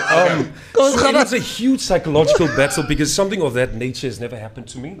 Anyway, it was a huge psychological battle because something of that nature has never happened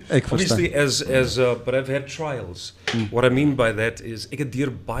to me. Obviously, but I've had trials. What I mean by that is, ek het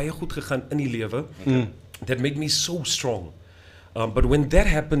deur baie goed gegaan in die lewe. That made me so strong. But when that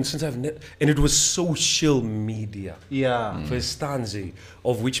happened, and it was social media, verstaan jy,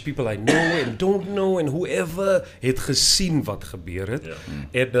 of which people I know and don't know, and whoever het gesien wat gebeur het,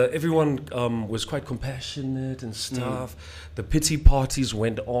 and everyone was quite compassionate and stuff. The pity parties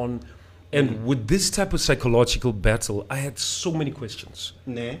went on, and with this type of psychological battle, I had so many questions.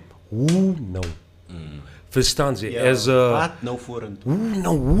 Nee. Who know? Verstaan jy? As wat nou vorentoe?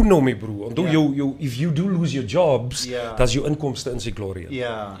 Hoe nou my broer? Onthou if you do lose your jobs, that's your inkomste in sy glorie.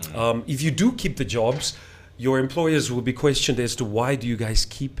 If you do keep the jobs, your employers will be questioned as to why do you guys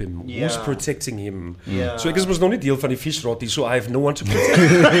keep him? Who's protecting him? So ek is mos nog nie deel van die visrot hier, so I have no one to protect.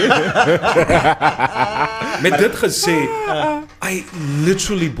 Met dit gesê, I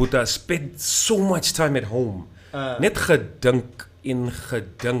literally, Boeta, spent so much time at home. Net gedink en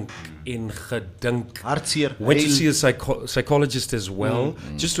gedink. Hartseer. Went to see a psychologist as well,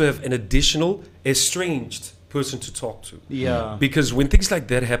 just to have an additional estranged person to talk to. Because when things like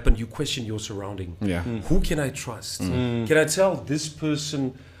that happen, you question your surrounding. Who can I trust? Can I tell this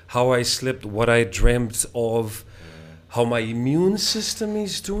person how I slept, what I dreamt of, how my immune system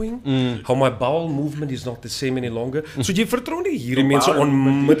is doing, how my bowel movement is not the same any longer? So jy vertrou nie hierdie mense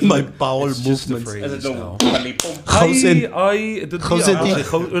onmiddellik. My bowel movement. Is it nou?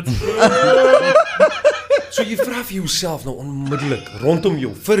 So jy vra vir jouself nou onmiddellik rondom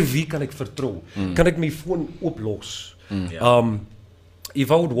jou, vir wie kan ek vertrou? Kan ek my foon oplos? If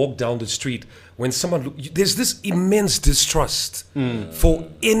I would walk down the street, when someone there's this immense distrust for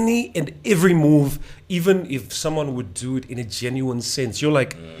any and every move, even if someone would do it in a genuine sense. You're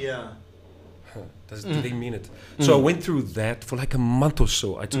like, do they mean it? So I went through that for like a month or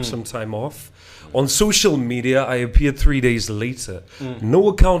so. I took some time off. On social media, I appeared 3 days later. No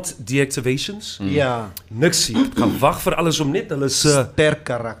account deactivations. Niksie. Ek gaan wag vir alles om net hulle se sterk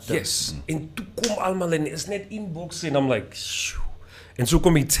karakter. Yes. En toe kom almal en is net inbox en I'm like, shoo. And so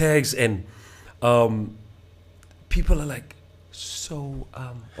come tags and people are like, so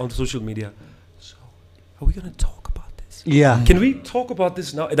on social media, so are we going to talk about this? Can we talk about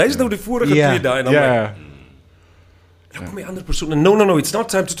this now? En hy is nou die vorige 2 dae en I'm like, dan kom die ander persoon en no, it's not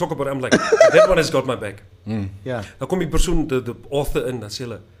time to talk about it. I'm like, that one has got my back. Dan kom die persoon, the author in, dan sê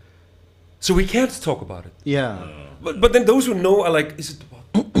hulle, so we can't talk about it. But then those who know are like, is it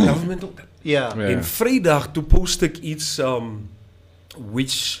about government? En Vrydag toe post ek iets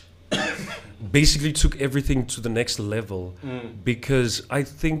which basically took everything to the next level because I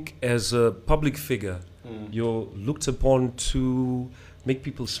think as a public figure you're looked upon to make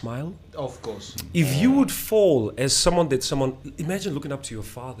people smile. Of course. If you would fall as someone imagine looking up to your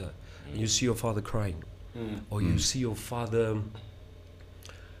father and you see your father crying or you see your father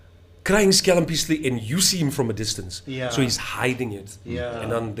crying skelmpiesly and you see him from a distance. So he's hiding it.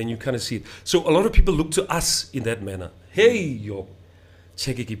 And then you kind of see it. So a lot of people look to us in that manner. Hey, yo.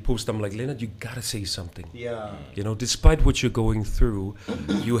 Check it, post. I'm like, Leonard, you gotta say something. You know, despite what you're going through,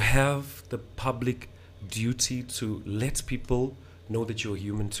 you have the public duty to let people know that you're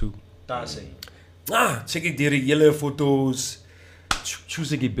human too. Check it, die hele foto's.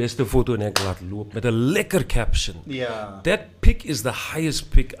 Choose die beste foto en ek laat loop met 'n lekker caption. That pic is the highest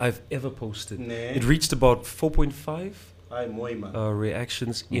pic I've ever posted. It reached about 4.5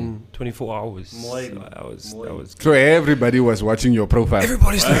 reactions in 24 hours. So everybody was watching your profile.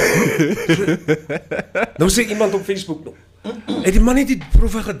 Everybody's like, nou sê iemand op Facebook nog, het die man nie die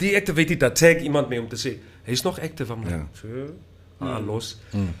profiel gedeactivate, dat tag iemand mee om te sê, hy's nog active. I'm like, loss.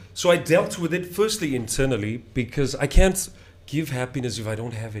 So I dealt with it firstly internally because I can't give happiness if I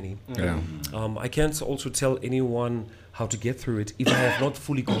don't have any. Yeah. I can't also tell anyone how to get through it if I have not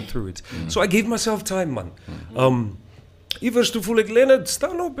fully gone through it. So I gave myself time, man. Iewers toe voel ek Leonard,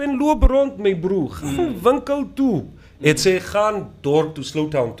 staan op en loop rond my broer. Gaan winkel toe. Het sê gaan dorp toe,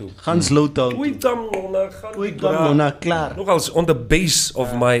 Slowtown toe. Gaan Slowtown toe. Oei, klaar. Nogals on the base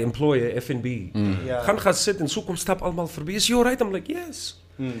of my employer, FNB. Gaan sit en so kom stap almal verby. Is you alright? I'm like, yes.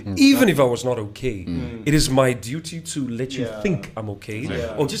 Even if I was not okay, it is my duty to let you think I'm okay,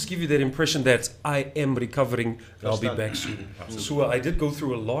 or just give you that impression that I am recovering and I'll be back soon. So I did go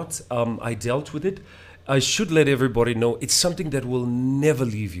through a lot. I dealt with it. I should let everybody know it's something that will never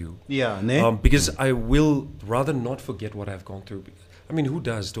leave you. Because I will rather not forget what I've gone through. I mean, who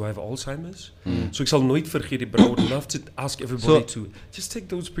does? Do I have Alzheimer's? So ek sal nooit vergeet die, but I would love to ask everybody to just take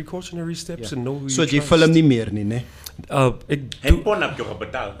those precautionary steps and know who so you trust. So jy film nie meer nie, né? Ek pon op jou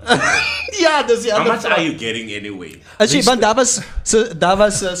betaal. Ja, dis die How ander much are you getting anyway? As jy, want daar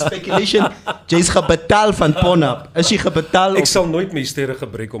was speculation, jy's gebetaal van Pornhub. Is jy gebetaal? Ek sal nooit my sterre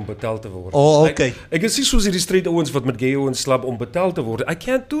gebruik om betaal te word. Oh, okay. Ek is nie soos hierdie straight ouens wat met gay ouens slap om betaal te word. I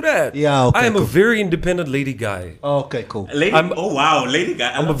can't do that. Yeah, okay, I am cool. a very independent lady guy. Okay, cool. Oh wow, lady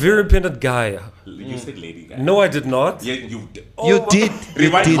guy. I'm a very independent guy. You said lady guy. No, I did not. Yeah, you did.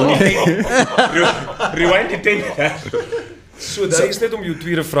 Rewind the tape. So dat is net om jou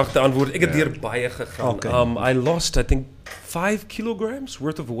tweede vraag te antwoord. Ek het deur baie gegaan. I lost, I think, 5 kilograms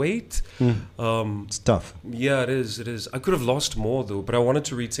worth of weight. It's tough. Yeah, it is. I could have lost more though, but I wanted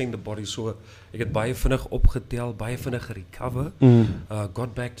to retain the body. So ek het baie vinnig opgetel, baie vinnig recover.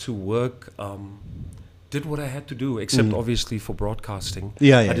 Got back to work. Did what I had to do, except obviously for broadcasting.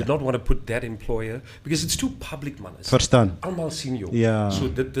 I did not want to put that employer, because it's too public, man. Verstaan. Allemaal sien jou. So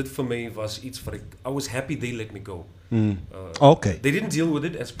dit vir my was iets wat I was happy they let me go. Okay. They didn't deal with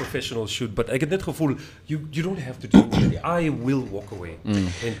it as professionals should, but ek het net gevoel, you don't have to deal with it. I will walk away.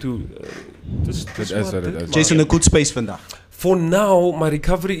 En toe, Jason, 'n good space vandag. For now, my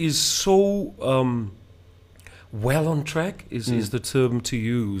recovery is so well on track, is the term to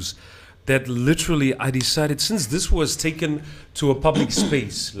use, that literally I decided, since this was taken to a public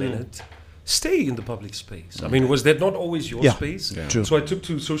space, Leonard, stay in the public space. I mean, was that not always your space? True. So I took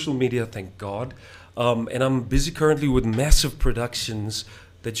to social media, thank God. And I'm busy currently with massive productions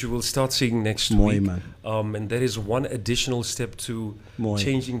that you will start seeing next week. Man. And that is one additional step to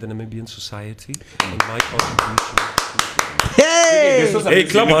changing the Namibian society and my contribution. Hey,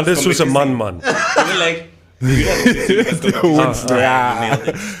 klap man, dis soos 'n man. Like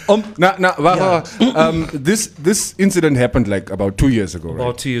this incident happened like about 2 years ago, right?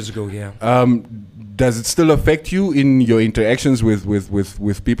 About 2 years ago, yeah. Does it still affect you in your interactions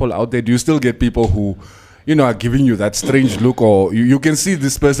with people out there? Do you still get people who, are giving you that strange look, or you can see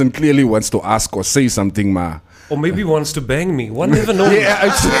this person clearly wants to ask or say something, ma? Or maybe wants to bang me. One never knows.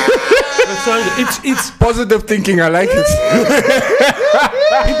 It's positive thinking. I like it.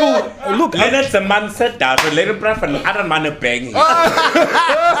 People look. Leonard's a man set down. So let him prefer another man bang.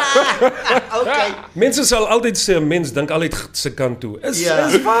 Okay. Mense sal altyd sê 'n mens dink altyd se kant toe. Is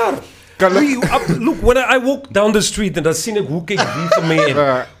waar. Look, when I walk down the street and I sien ek hoe kyk wie vir my en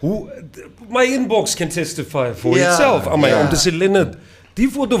my inbox can testify for itself. Om te sê, Leonard, die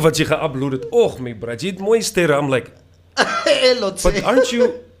foto wat jy geupload het, my brat, jy het mooi sterre. I'm like, but aren't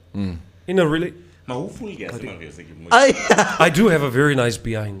you in a really... Maar hoe voel jy as jy I do have a very nice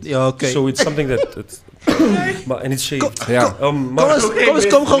behind. Ja, okay. So it's something that and it's shaved.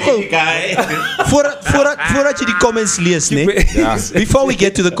 Kom gou. Voordat jy die comments lees, nee. Before we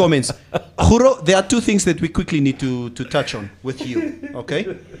get to the comments, Guro, there are two things that we quickly need to touch on with you, okay?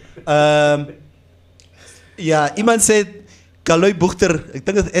 Iemand sê Kaloy Boegter, ek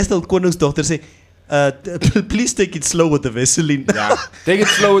dink dit Estelle Koningsdogter sê, please take it slow with the Vaseline. Take it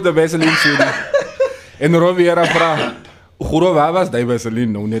slow with the Vaseline, Sudi. En Roviera vra, Guro, waar was die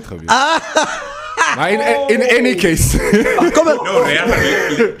Vaseline nou net geweest? Maar in any case.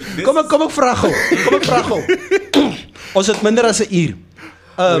 Kom ek vra gou. Ons het minder as 'n uur.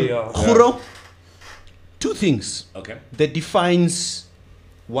 Guro, two things that defines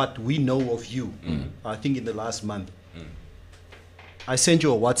what we know of you. I think in the last month. I sent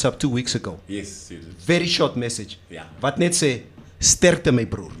you a WhatsApp 2 weeks ago. Yes, you did. Very short message. Ja. Wat net sê, sterkte my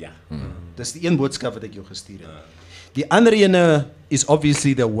broer. Ja. Dis die een boodskap wat ek jou gestuur het. Die ander ene is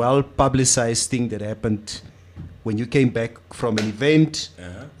obviously the well-publicized thing that happened when you came back from an event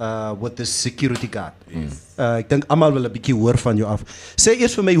with the security guard. Yes. Ek dink almal wil 'n bietjie hoor van jou af. Sê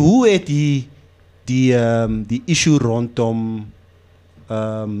eers vir my, hoe het die issue rondom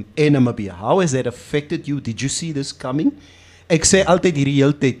Namibia, how has that affected you? Did you see this coming? ek sê altyd hierdie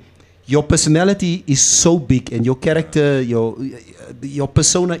hele tyd, your personality is so big and your character, your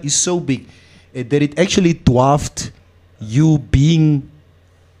persona is so big that it actually dwarfed you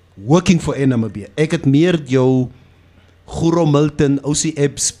working for NMB. Ek het meer jou Guro Milton, OC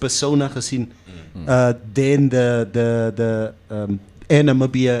Ebbs persona gesien than the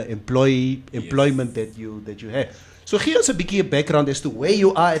NMB employment that you have. So gee ons 'n bietjie 'n background as to where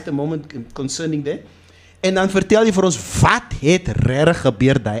you are at the moment concerning that. En dan vertel jy vir ons wat het regtig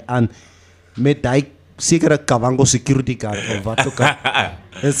gebeur daai aan met daai sekere Kavango security guard of wat ook al.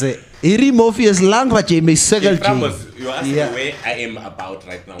 Dis hierdie moffie is lank wat jy mee sukkel. You ask me where I am about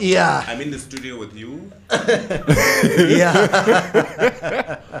right now. Yeah. I'm in the studio with you. Ja,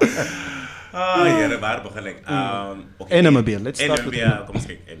 waar begin ek? Okay. NMB, let's start with kom ons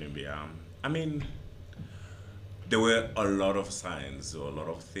kyk NMB. I mean, there were a lot of signs or a lot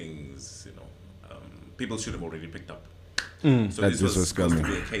of things, you know, people should have already picked up. So this was supposed to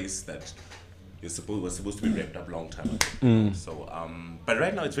be a case that was supposed to be wrapped up long time ago. So, but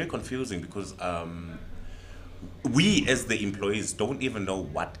right now it's very confusing because we as the employees don't even know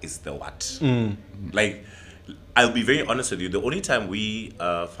what is the what. Like, I'll be very honest with you. The only time we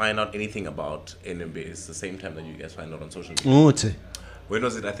find out anything about NMB is the same time that you guys find out on social media. When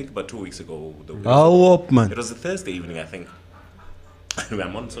was it? I think about 2 weeks ago. Man. It was a Thursday evening, I think.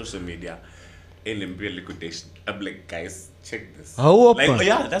 I'm on social media. NMB liquidation. I'm like, guys, check this.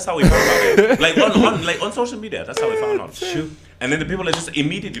 Yeah, that's how we found out. Like on social media, that's how we found out. Sure. And then the people are just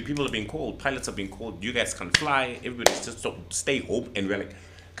immediately, people are being called. Pilots are being called. You guys can fly. Everybody's just stay home. And we're like,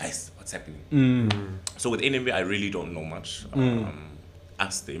 guys, what's happening? So with NMB, I really don't know much.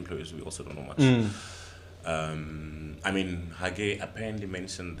 As the employees, we also don't know much. I mean, Hage apparently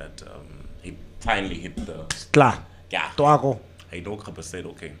mentioned that he finally hit the... Yeah. I know Kappa said,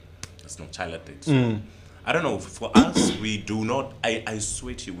 okay, there's no child at it. So, I don't know, for us, we do not, I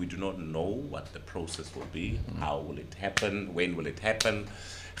swear to you, we do not know what the process will be. How will it happen? When will it happen?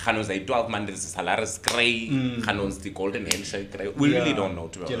 Hanons the 12 months salaries gray. Hanons the golden handshake gray. We really don't know,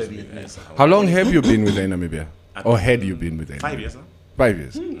 to be honest with you. How long have you been with Namibia? Or had you been with Namibia? 5 years, huh? 5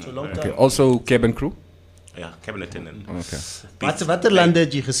 years. It's a long time. Okay. Also cabin crew? Ja, cabin attendant. Okay. Watter lande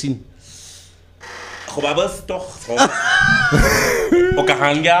het jy gesien? Was toch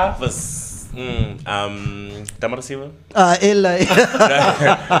Okahanga was Damarasiwa? LA.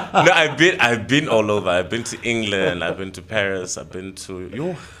 No, I've been all over. I've been to England, I've been to Paris, I've been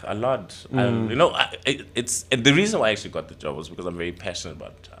to a lot. You know, it's and the reason why I actually got the job was because I'm very passionate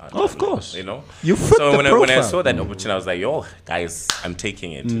about of course. You know. You fit so the when profile. I saw that opportunity, I was like, yo, guys, I'm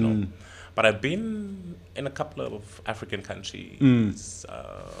taking it, you know. But I've been in a couple of African countries,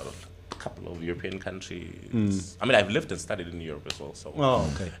 a couple of European countries. I mean, I've lived and studied in Europe as well. So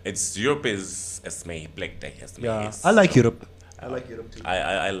okay. It's Europe is my black day. Yeah, I like Europe. I like Europe too.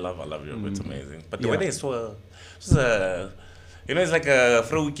 I love Europe. It's amazing. But the weather is so, you know, it's like a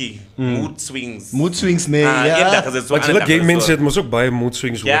vroekie, mood swings. Mood swings, nee, ja. Want julle gay mense het mos ook baie mood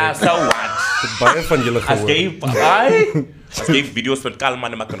swings hoor. Ja, so what? Baie van julle gehoor. As gay videos met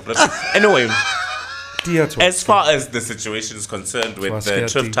Kalman en Makan. Anyway, as far as the situation is concerned with the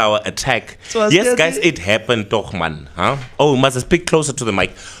Trip Tower attack, yes, guys, it happened, toch, man. Huh? Oh, must speak closer to the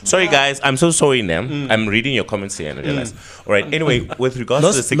mic. Sorry, guys, I'm so sorry, now. I'm reading your comments here and I realize. All right, anyway, with regards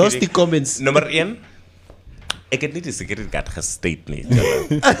to the security... Lost the comments. Nummer 1. Ek het nie die security guard gestate nie.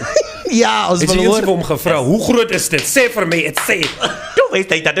 Ja, ons wil hoor. Ek het hom gevra, hoe groot is dit? Sê vir my, sê. Toe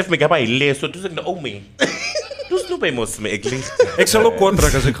weet hy dat het my gaba lees, so toe sê ek nou my. Toe snoep hy mos my ek lees. Ek sal ook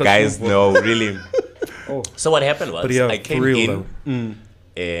kontrak as ek gaan. Guys, no, really. So what happened was I came in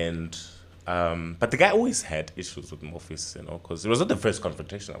and but the guy always had issues with Morpheus, you know, because it was not the first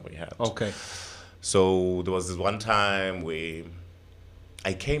confrontation that we had. Okay. So there was this one time where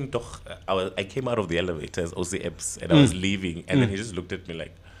I came out of the elevator as OC Ebbs and I was leaving and then he just looked at me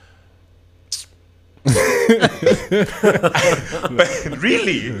like but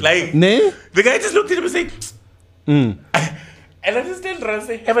really, like the guy just looked at him and said and I just didn't run and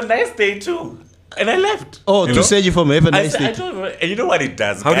say, have a nice day too. And I left. Oh, to save you from have a nice day. I told him, and you know what it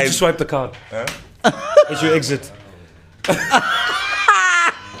does, How did you swipe the card? As you exit.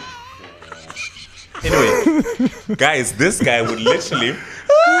 Anyway, guys, this guy would literally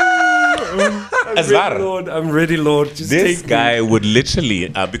I'm ready, Lord. Just this guy would literally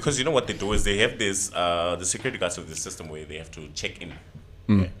because you know what they do is they have this the security guards have this system where they have to check in.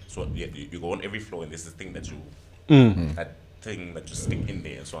 Okay? So you go on every floor and there's this thing that you that thing that you stick in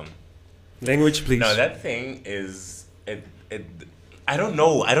there and so on. Language, please. No, that thing is I don't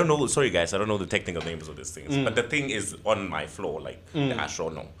know. Sorry, guys, I don't know the technical names of these things. But the thing is on my floor, like the Ashro,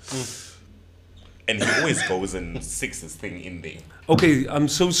 no. and he always goes and sticks his thing in there. Okay, I'm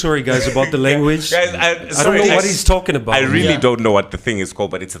so sorry, guys, about the language. Guys, I don't know what he's talking about. I really don't know what the thing is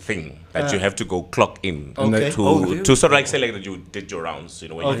called, but it's a thing that you have to go clock in to sort of like say like that you did your rounds, you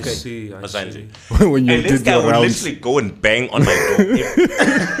know. When I you see. When you and this did guy your would rounds. literally go and bang on my door.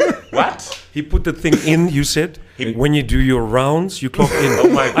 What? He put the thing in, you said? When you do your rounds, you clock in. Oh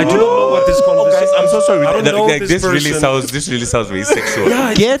my God. I do not know what this conversation Guys, I'm so sorry. I don't know This really sounds very sexual.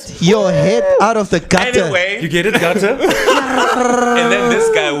 Get your head out of the gutter. Anyway, You get it, Gata? and then this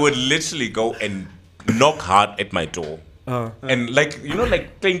guy would literally go and knock hard at my door. And like, you know,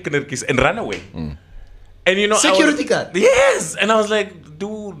 like klein kindertjies and run away. And you know, Security guard. Yes. And I was like,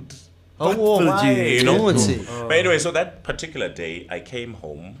 dude. Why? You know? Oh. But anyway, so that particular day, I came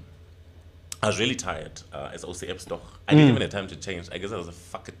home. I was really tired as OCF stock. I didn't even have time to change. I guess I was a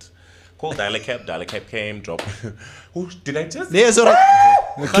fuck it. Called Dialer Cab came, dropped. Oh, did I just? Nee, is alright.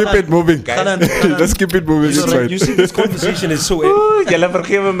 Keep it moving. Let's keep it moving. It's fine. You see, this conversation is so... Julle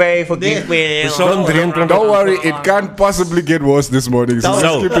forgive me, forgive me. Don't worry, it can't possibly get worse this morning. So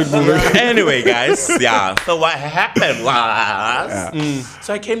let's keep it moving. Anyway, guys, yeah. So what happened was,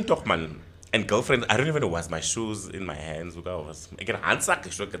 so I came to man and girlfriend. I don't even know what's my shoes in my hands. I get a handsak.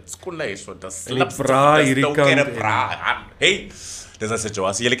 I get skoene. I get slips. Hey, there's a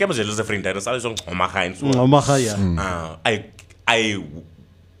situation. Jy ken mos vriend. Dit is alles so omaga en so. Omaga, ja. I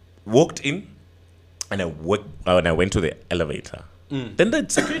walked in and I went to the elevator. Then the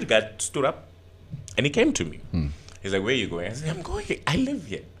security guard stood up and he came to me. He's like, "Where are you going?" I said, "I'm going. I live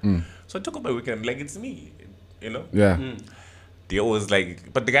here." So I took up my weekend. I'm like, "It's me," you know. Yeah. They always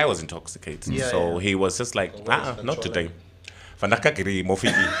like, but the guy was intoxicated, so he was just like, not today. Because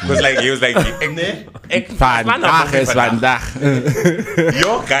like he was like,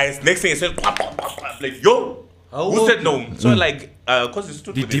 yo guys, next thing he said, like yo, who said no? So like, because he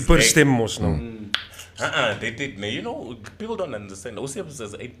stood with his leg. They did. You know, people don't understand. OCF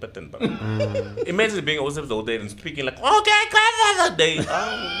is 8 pattern. Imagine being OCF all day and speaking like, okay, class day.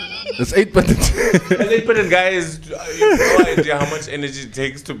 It's 8 pattern. 8 pattern guys, you have no idea how much energy it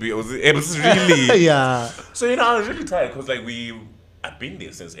takes to be OCF. It's really. Yeah. So, you know, I was really tired because like I've been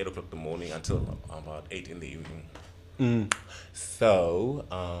there since 8 o'clock in the morning until about 8 in the evening. So,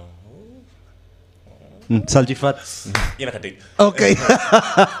 Saltifat. Okay.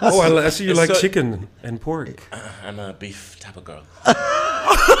 Oh, I see you like chicken and pork. I'm a beef type of girl.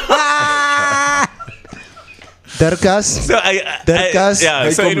 Derkas. Yeah,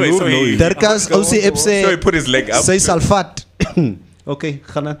 so anyway, so he... Derkas, OCF say... So he put his leg up. Say Salfat. Okay,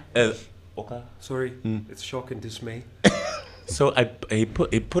 gaan aan. Okay. Sorry, it's shock and dismay. So he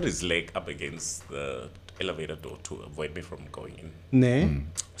put his leg up against the elevator door to avoid me from going in. Nee.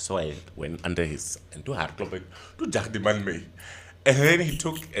 So I went under his and do hard club to jack the man me. And then he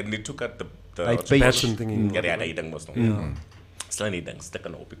took out the passion thing. So I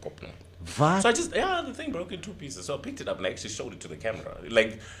just the thing broke in 2 pieces. So I picked it up and I actually showed it to the camera.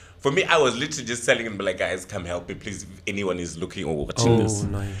 Like for me, I was literally just telling him like, guys, come help me, please. If anyone is looking or watching this.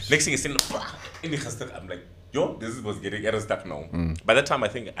 Nice. Next thing is saying, I'm like, yo, this was getting stuck now. By that time, I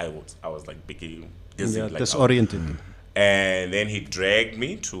think I was like dizzy, like disoriented. And then he dragged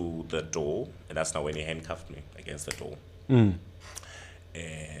me to the door, and that's now when he handcuffed me against the door. And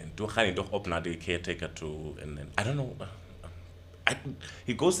the caretaker and then I don't know.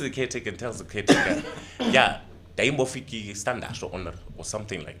 He goes to the caretaker and tells the caretaker, yeah, stand or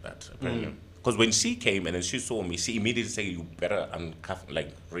something like that. Because when she came and then she saw me, she immediately said, "You better uncuff,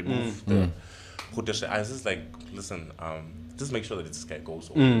 like remove the." I was just like, listen, just make sure that this guy goes,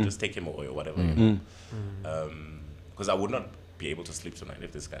 or just take him away or whatever. Because I would not be able to sleep tonight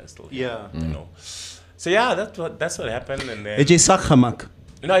if this guy is still here. You know. So yeah, that's what happened. And then. Het jy sak gemaak?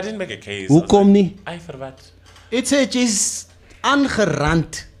 No, I didn't make a case. Hoekom nie? I forgot. It's jy's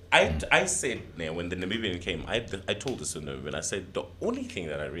aangerand. I said, when the Namibian came, I told this to Namibian, I said, the only thing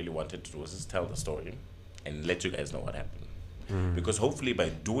that I really wanted to do was just tell the story and let you guys know what happened. Because hopefully by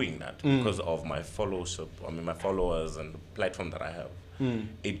doing that, because of my followership, my followers and the platform that I have,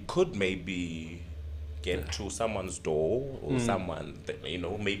 it could maybe get to someone's door or someone that,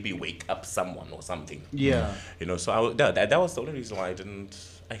 maybe wake up someone or something. Yeah. So that was the only reason why I didn't.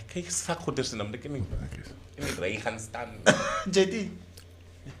 I can't JD.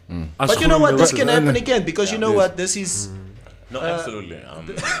 But you know what? This can happen again because you know what? This is. No, absolutely.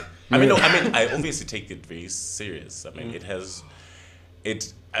 I obviously take it very serious.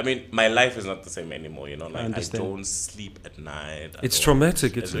 My life is not the same anymore. I don't sleep at night. It's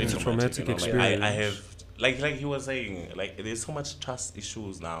traumatic. It's a traumatic experience. I have, like he was saying, like there's so much trust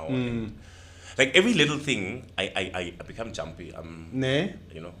issues now. Like every little thing, I become jumpy. Nee.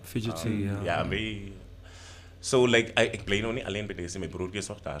 You know, Fidgety, yeah. Yeah, I'm very. So like I explain only alleen by deze my broertjies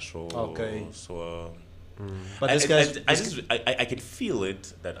ook daar so. Okay. So. But this guy's, I can feel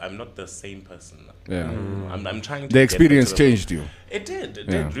it that I'm not the same person. Yeah. I'm trying to. The experience changed you. It did. It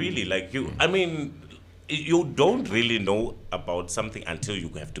did really. Like you. I mean, you don't really know about something until you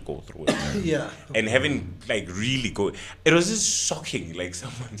have to go through it. Yeah. And having like really go, it was just shocking. Like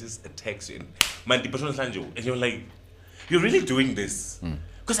someone just attacks you, man, the person and you're like, you're really doing this?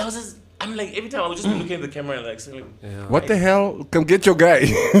 Because I'm like, every time I would just be looking at the camera and like saying, what the hell? Come get your guy.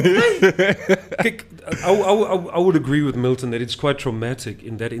 I would agree with Milton that it's quite traumatic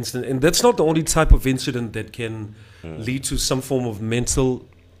in that incident, and that's not the only type of incident that can lead to some form of mental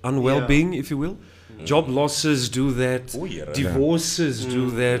unwell-being, if you will. Job losses do that. Divorces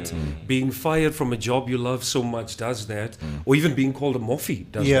do that. Being fired from a job you love so much does that. Or even being called a moffie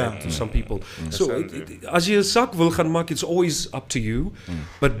does that to some people. So as jy 'n sak wil gaan maak, it's always up to you.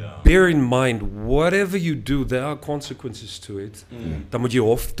 But bear in mind, whatever you do, there are consequences to it. Dan moet jy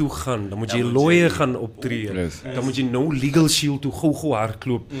hof toe gaan, dan moet jy lawyer gaan optree. Dan moet jy nou legal shield toe gou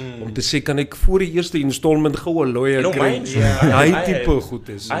hardloop om te sê kan ek voor die eerste installment gou 'n lawyer kry. Daai tipe goed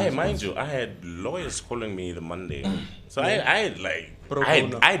is. Mind you, I had lawyers calling me the Monday. So I had like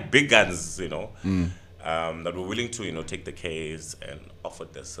I had big guns, you know, that were willing to, you know, take the case and offer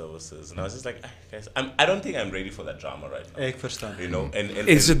their services. And I was just like, guys, I don't think I'm ready for that drama right now. Ek verstaan. You know, and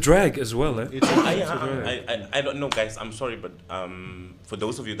it's a drag as well, eh? I don't know, guys. I'm sorry, but for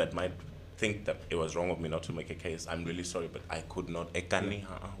those of you that might think that it was wrong of me not to make a case, I'm really sorry, but I could not. Okay.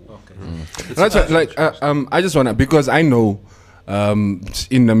 That's like I just wanna, because I know.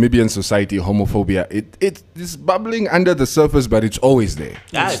 In Namibian society, homophobia it is bubbling under the surface, but it's always there.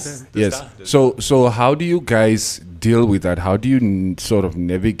 Yes. So how do you guys deal with that? How do you sort of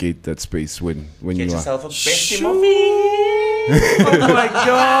navigate that space when Get you yourself are? a bestie movie. Oh my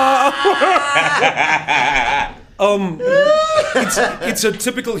god! It's a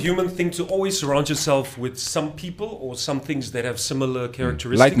typical human thing to always surround yourself with some people or some things that have similar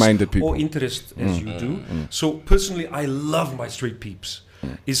characteristics, like-minded people, or interest as you do. So personally, I love my straight peeps.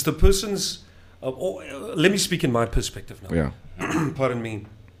 It's the person's. Let me speak in my perspective now. Yeah. Pardon me.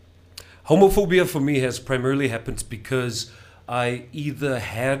 Homophobia for me has primarily happened because I either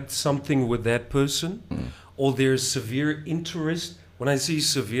had something with that person, or there's severe interest. When I say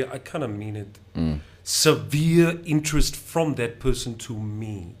severe, I kind of mean it. Severe interest from that person to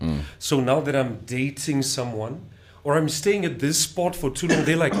me. So now that I'm dating someone or I'm staying at this spot for too long,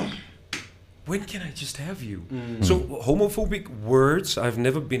 they're like, when can I just have you? So homophobic words, I've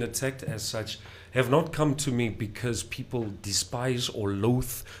never been attacked as such, have not come to me because people despise or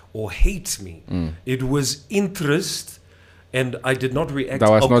loathe or hate me. It was interest, and I did not react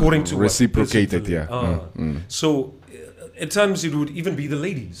according to reciprocated. So at times it would even be the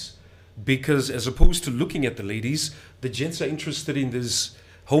ladies. Because as opposed to looking at the ladies, the gents are interested in this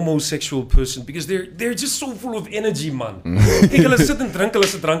homosexual person because they're just so full of energy, man. Kyk, hulle sit en drink hulle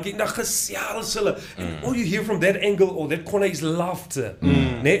se drankie en dan gesels hulle. And all you hear from that angle or that corner is laughter.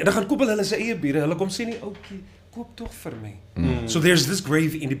 Nee, en dan gaan koop hulle se eie biere. Hulle kom sê nie, "Oké, koop tog vir my." So there's this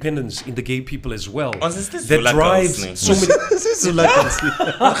grave independence in the gay people as well that drives so many.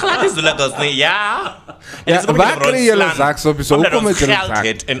 Glad is Zulagos, yeah. Waar kry julle saks op so kom met julle geld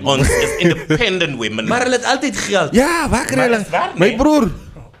het en ons is independent women. Maar hulle het altyd geld. Ja, waar kry julle? My broer.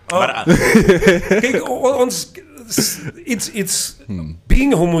 Kijk, it's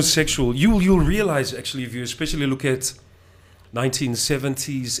being homosexual. You'll realize actually if you especially look at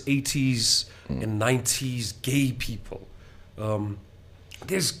 1970s, 80s, and 90s gay people.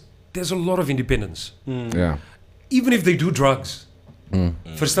 There's a lot of independence. Yeah. Even if they do drugs.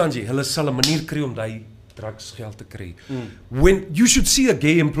 Verstaan jy? Hulle sal 'n manier kry om daai drugs geld te kry. When you should see a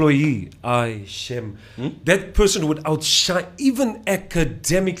gay employee, that person would outshine, even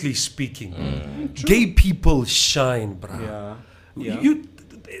academically speaking. Gay people shine, bro.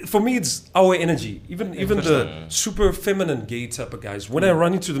 For me, it's our energy. Even the super feminine gay type of guys. When I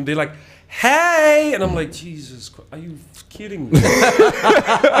run into them, they're like, "Hey," and I'm like, "Jesus Christ, are you kidding me?"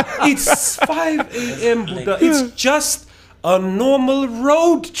 It's 5 a.m. Buddha. It's just a normal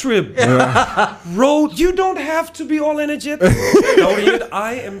road trip. You don't have to be all energetic.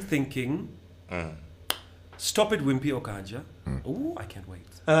 I am thinking, stop at Wimpy Okanja. Oh, I can't wait.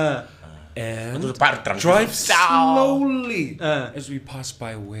 And drive slowly as we pass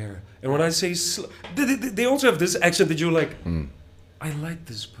by where. And when I say they also have this accent that you're like, I like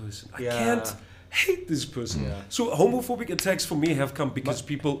this person. I can't hate this person. So homophobic attacks for me have come because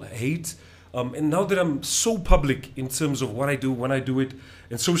people hate And now that I'm so public in terms of what I do, when I do it,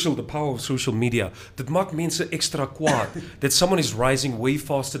 and the power of social media, that maakt mensen extra kwaad. That someone is rising way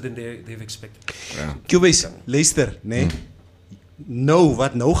faster than they've expected. Cubase, luister, nee. Nou,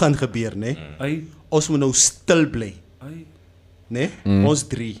 wat nou gaan gebeur, nee. Ons moet nou stil bly. Nee, ons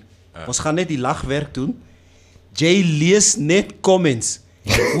drie. Ons gaan net die lagwerk doen. Jay lees net comments.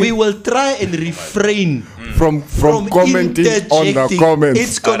 We will try and refrain from commenting on the comments.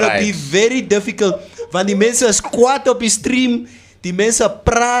 It's gonna be very difficult. Want die mense is kwaad op die stream. Die mense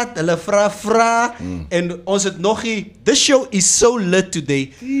praat, hulle vra. En ons het nog nie. This show is so lit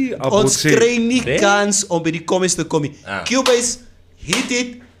today. Ons kry nie kans om by die comments te kom nie. Cubase, hit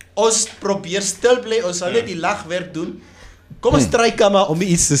it. Ons probeer stil bly. Ons sal net die lagwerk doen. Kom ons try maar om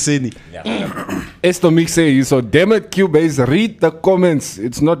iets te sê nie. Estomik sê hier so, damn it Cubase, read the comments.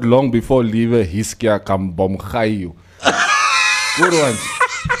 It's not long before Liewe Hiskia kan bomgaai you. Good one.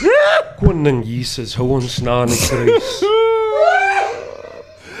 Koning Jesus, hou ons na in die kruis.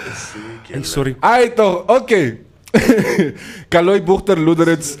 Hey, sorry. Okay. Kaloi Buchter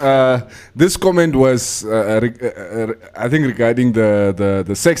Luderitz, this comment was, I think, regarding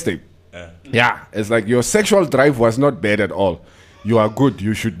the sex tape. Yeah, it's like your sexual drive was not bad at all. You are good.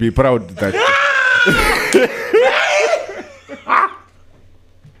 You should be proud that.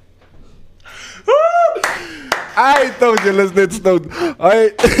 I told you, let's not.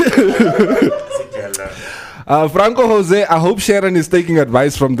 Franco Jose, I hope Sharon is taking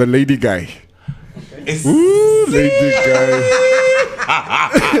advice from the lady guy. Ooh, lady guy.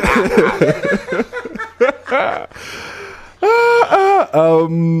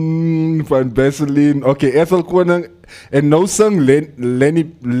 Van Besselin. Okay, Ethel Koning. En nou sing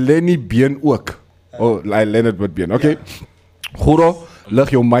Lenny Bien ook. Oh, Leonard wat Bien. Okay. Goro, leg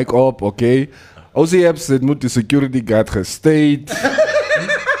jou mic op, okay. OCF's het moet die security guard gestayed.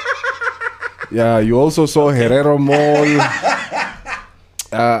 Yeah, you also saw Herrero Mall.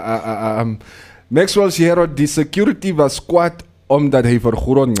 Maxwell Sierra, die security was kwaad omdat hy vir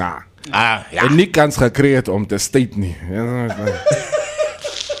Goro nga. En nie kans gekry het om te state nie.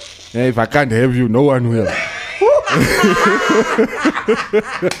 Hey, if I can't have you, no one will.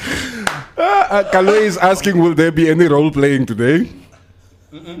 Kaloi is asking, will there be any role playing today?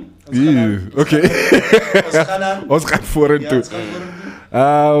 Okay. Ons gaan vorentoe.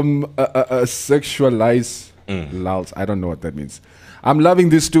 Sexualize lulz. I don't know what that means. I'm loving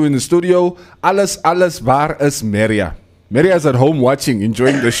this too in the studio. Alles, waar is Maria? Maria's at home watching,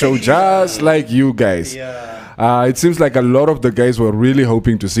 enjoying the show just like you guys. It seems like a lot of the guys were really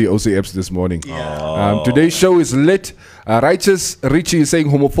hoping to see OCFs this morning. Today's show is lit. Righteous Richie is saying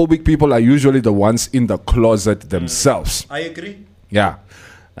homophobic people are usually the ones in the closet themselves. I agree. Yeah.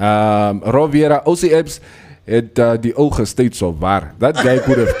 Roviera, OCFs, die ogen steeds zo waar. That guy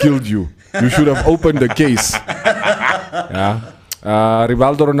could have killed you. You should have opened the case. Yeah.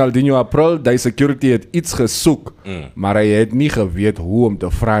 Rivaldo Ronaldinho April, die security het iets gesoek, maar hy het nie geweet hoe om te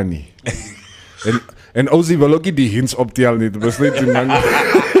vra nie. en Ozzy wil ook nie die hints optel nie, dit was net die man.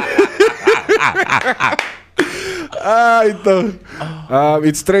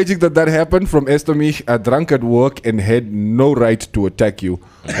 It's tragic that happened from Estomich, drunk at work and had no right to attack you.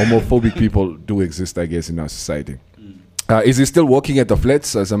 Homophobic people do exist, I guess, in our society. Is he still working at the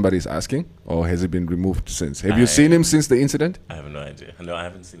flats, somebody's asking? Or has he been removed since? Have you seen him since the incident? I have no idea. No, I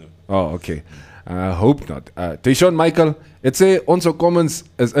haven't seen him. Oh, okay. Hope not. Tishon Michael, het sê onze comments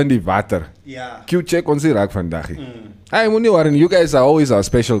is in die water. Ja. Q-check ons die raak vandag. Hey, moenie worry, you guys are always our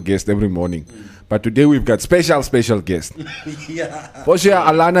special guest every morning. But today we've got special guests. Yeah. Portia,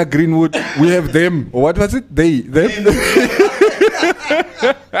 Alana Greenwood, we have them. What was it? Them.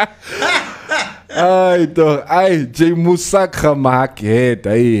 Jay Musak gemaak het.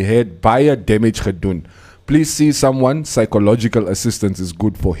 Hy het baie damage gedoen. Please see someone. Psychological assistance is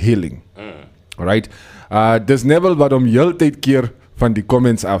good for healing. Alright? Dis Neville wat om heeltyd keer van die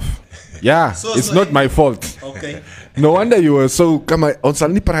comments af. Yeah, it's not my fault. Okay. No wonder you were so... Come on, ons sal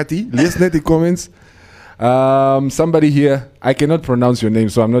nie praat nie. Lees net die comments. Somebody here, I cannot pronounce your name,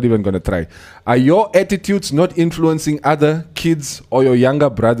 so I'm not even going to try. Are your attitudes not influencing other kids or your younger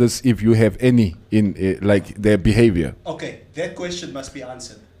brothers, if you have any, in like their behavior? Okay, that question must be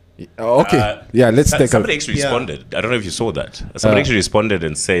answered. Okay, let's take a... Somebody actually responded. I don't know if you saw that. Somebody actually responded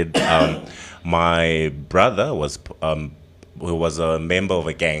and said, my brother was a member of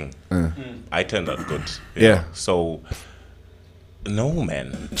a gang. I turned out good. You know? So... No,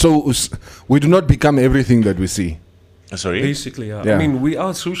 man. So we do not become everything that we see. Sorry? Basically, yeah. I mean, we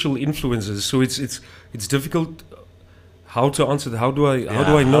are social influencers, so it's difficult. how to answer that. How do I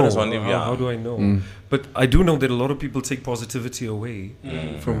know? How do I know? But I do know that a lot of people take positivity away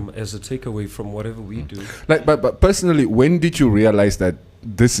as a takeaway from whatever we do. Like, but personally, when did you realize that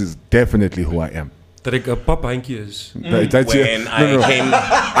this is definitely who I am? Dat ek 'n paphandjie is. That's When I came,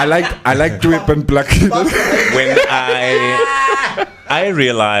 I like to whip and pluck. when I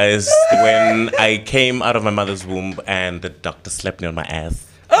realized when I came out of my mother's womb and the doctor slapped me on my ass.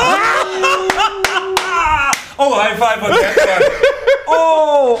 Oh, high five on that one.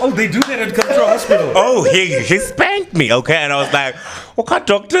 Oh, they do that at Control Hospital. Oh, he spanked me, okay? And I was like, okay,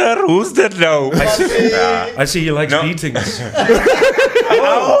 doctor, who's that now? I see he likes beatings.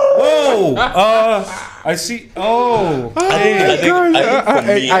 I see. Oh, I think for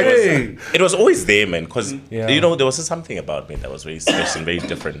me, it was always there, man. Because, you know, there was something about me that was very special and very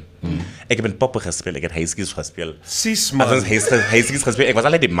different. Ik heb in poppen gespeeld, ik heb heiskies gespeeld. Sis, man. Heiskies gespeeld, ik was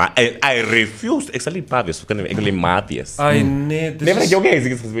alleen I refused. Ik zal niet pavies, ik wil niet mavies. Nee, nee, maar ik heb ook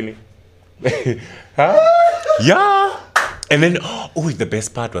heiskies gespeeld. Huh? Ja. And then, the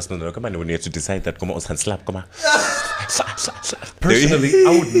best part was, no, come on, we need to decide that, come on, slap, come on. Personally, I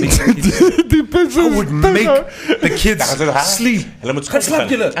would make the kids sleep. Gaan slaap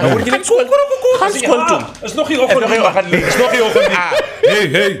jullie. Dan word je net gaan school toe. Is nog hier ochtend. Is nog hier ochtend.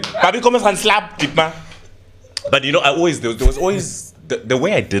 Hey. Papi, kom eens gaan slaap, dit maar. But you know, there was always the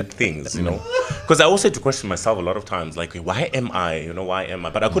way I did things, you know. Because I also had to question myself a lot of times, like, why am I? You know, why am I?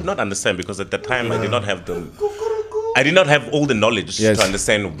 But I could not understand because at that time I did not have all the knowledge to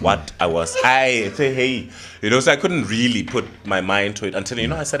understand what I was. I say, hey, you know, so I couldn't really put my mind to it until, you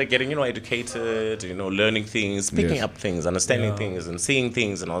know, I started getting, you know, educated, you know, learning things, picking up things, understanding things and seeing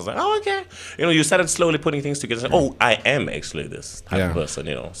things. And I was like, oh, okay. You know, you started slowly putting things together. Oh, I am actually this type of person,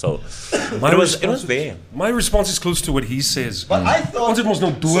 you know. So it was there. My response is close to what he says. But I thought... Ons het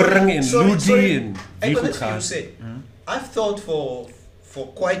nog doring en Ludi en wie goed gaan. I've thought for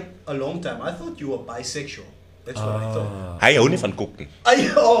quite a long time, I thought you were bisexual. That's what I thought. Hij houdt niet van koken.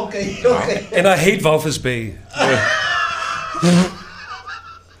 Okay. And I hate Walvis Bay.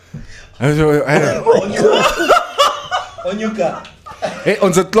 Onyuka. Hey,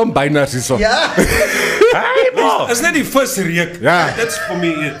 onze klomp bijna is zo. Ja. Dat is net die first reek. Ja. That's for me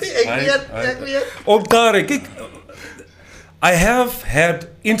it. Ik weet. Op daar, I have had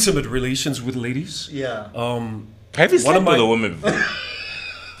intimate relations with ladies. Yeah. Have you slept with a woman?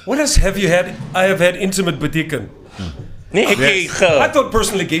 What else have you had? I have had intimate beteken. Nee, I thought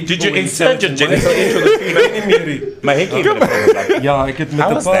personally gay people. Did you insert your genital into the female? Maar ja, ik heb met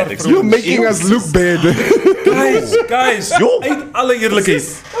een paar. You're making us look bad. Guys, alle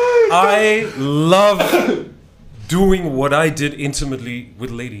eerlijkheid. I love doing what I did intimately with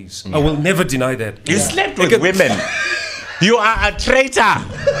ladies. I will never deny that. You slept with women. You are a traitor.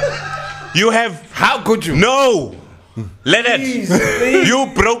 You have... How could you? No. Leonard, you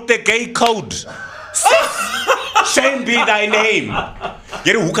broke the gay code. Shame be thy name.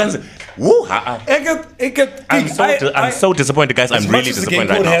 Hoe kan ze... I'm so disappointed, guys. I'm really disappointed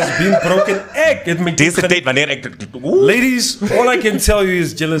right now. Has been broken. Deze date wanneer ik... Ladies, all I can tell you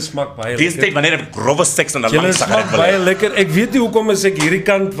is Jillis smaak baie lekker. Deze date wanneer ik grove seks aan de langs Jillis smaak baie lekker. Ek weet nie hoekom as ek hierdie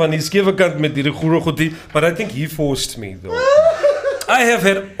kant van die skewe kant met hierdie goeie goedie, but I think he forced me though. I have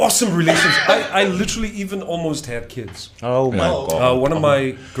had awesome relations. I literally even almost had kids. Oh my God. One of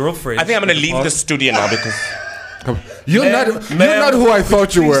my girlfriends. I think I'm going to leave the studio now because... You're not who I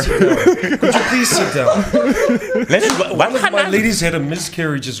thought you were. Could you please sit down? One of my ladies had a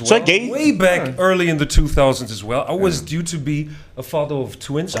miscarriage as well. Way back early in the 2000s as well. I was due to be a father of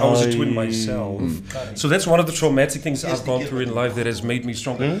twins. I was a twin myself. So that's one of the traumatic things I've gone through in life that has made me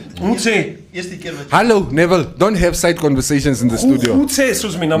stronger. Hallo, Neville. Don't have side conversations in the studio.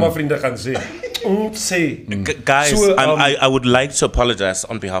 Guys, I would like to apologize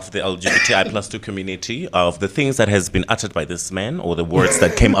on behalf of the LGBTI+2 community of the things that has been uttered by this man or the words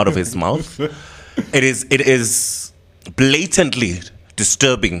that came out of his mouth. It is blatantly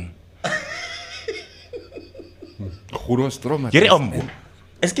disturbing.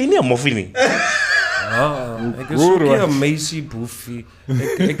 Is jy nie 'n moffie nie? Ek is ook nie 'n meisie boefie.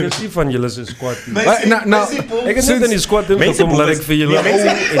 Ek is nie van julle se squad nie. Ek het net in die squad ingekom laat ek vir julle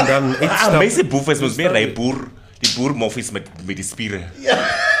en dan uitstap. Meisie boef is mos meer die boer moffies met die spiere.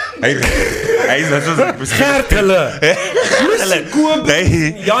 Hy is so Gert hulle. Koop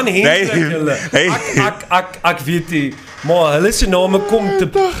Jan Hendrik hulle. Ek weet nie, maar hulle se name kom te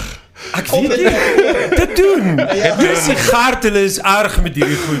Ek weet nie te doen. Dis die gaart, hulle is erg met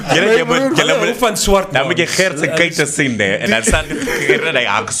hierdie goed. Jy moet van swart. Dan moet jy Gert se kuite sien hè en dan staan Gert in hy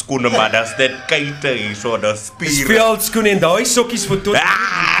hakskoene maar daar's net kuite hier so, daar's spiere. Veldskoene en daai sokkies vir tot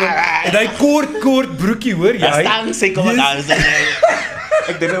en hy kort broekie, hoor jy? Daar staan seker wat daar is.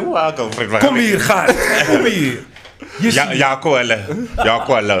 Ek dink hoe kom vir. Kom hier, Gert. Kom hier. Jaco hulle.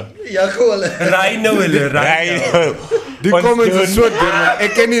 Ry nou hulle. Die comments is so ding.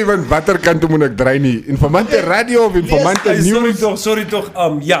 Ek ken nie van watter kant moet ek draai nie. Informante radio of informante news. Sorry tog.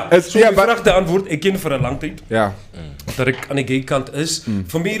 Ja. So vraagte antwoord. Ek ken vir 'n lang tyd. Ja. Dat ek aan die gay kant is.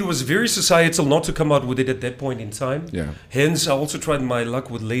 For me it was very societal not to come out with it at that point in time. Yeah. Hence I also tried my luck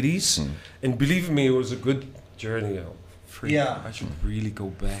with ladies. And believe me, it was a good journey. Yeah. I should really go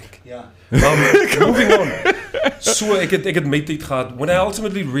back. Yeah. Moving on. So ek het my tyd gehad. When I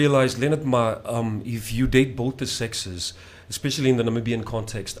ultimately realized, Leonard, if you date both the sexes, especially in the Namibian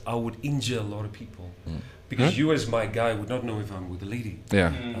context, I would injure a lot of people. Because you as my guy would not know if I'm with a lady.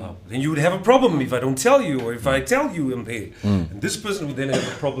 Yeah. Then you would have a problem if I don't tell you, or if I tell you I'm there. And this person would then have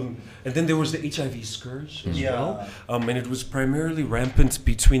a problem. And then there was the HIV scourge as well. And it was primarily rampant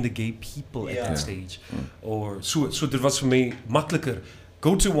between the gay people at that stage. Or so it was for me makliker.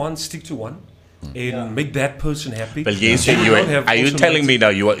 Go to one, stick to one. And make that person happy. Well, yes, are you telling me now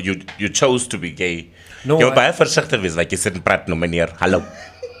you chose to be gay? No, Jy moet baie versigtig wees like jy sit en praat nou meneer. Hallo.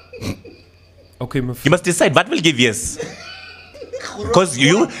 Okay, you must decide what will you wees. Because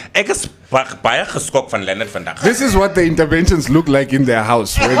ek is baie geskok van Leonard vandag. This is what the interventions look like in their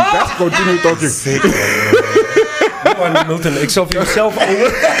house when Beth continue talking. Milton, ek sal vir jouself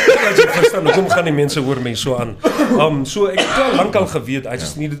dat jy verstaan hoekom gaan die mense hoor my so aan. So ek het al lank al geweet. I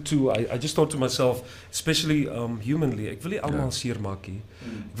just needed to I just thought to myself, especially humanly, ek wil nie almal seermaak nie.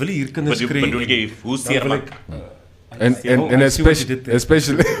 Ek wil hier kinders kry. Bedoel jy hoe seermaak? And especially I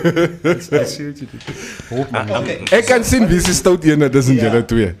see what you did. Ek kan sien wie se stout ene tussen julle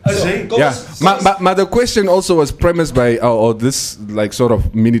twee. Yeah. Maar the question also was premised by or this like sort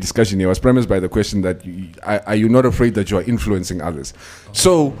of mini discussion here was premised by the question that are you not afraid that you are influencing others?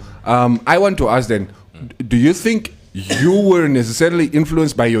 So I want to ask then, do you think you were necessarily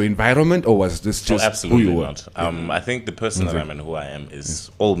influenced by your environment, or was this just absolutely who you were? Not. I think the person that I am and who I am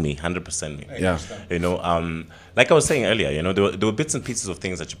is all me, 100% me. Yeah. You know, like I was saying earlier, you know, there were bits and pieces of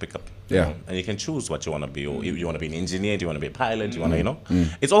things that you pick up. Yeah. You know, and you can choose what you want to be. Or you want to be an engineer, do you want to be a pilot, you want to, you know.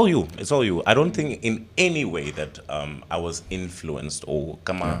 It's all you. It's all you. I don't think in any way that I was influenced or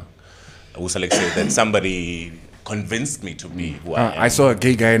that somebody convinced me to be who I am. I saw a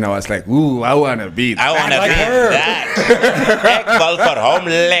gay guy and I was like, ooh, I want to be that. I want to be that. Ek val vir hom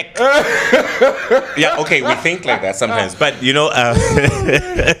lek. Yeah, okay, we think like that sometimes. But, you know,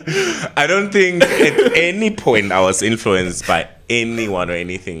 I don't think at any point I was influenced by anyone or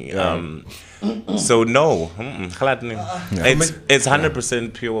anything. So no, it's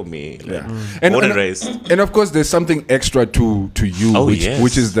 100% pure me. Like, born and raised. And of course, there's something extra to you,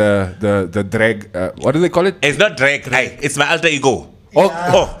 which is the drag. What do they call it? It's not drag. Hey, it's my alter ego.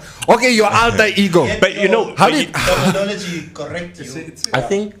 Okay, your alter ego. But you know, how did terminology correct you? I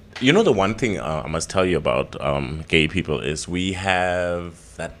think you know the one thing I must tell you about gay people is we have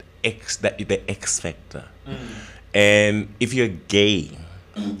the X factor, and if you're gay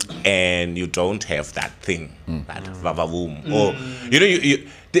and you don't have that thing, that vavavoom, or you know,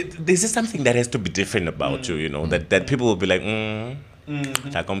 this is something that has to be different about you. You know that people will be like, you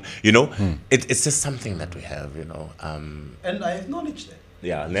know, it's just something that we have. You know, and I acknowledge that.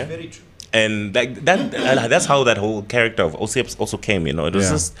 Yeah, it's very true. And that's how that whole character of OCEPS also came. You know, it was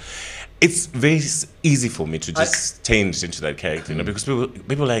just. It's very easy for me to just change into that character, you know, because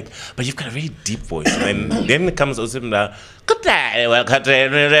people are like, but you've got a very deep voice. And then it comes also like, you know,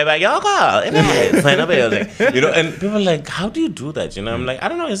 and people are like, how do you do that? You know, I'm like, I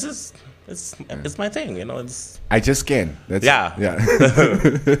don't know, it's my thing, you know. I just can. That's yeah.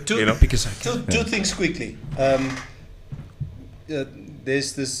 You know, two things quickly.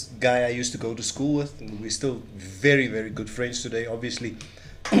 There's this guy I used to go to school with, and we're still very, very good friends today, obviously.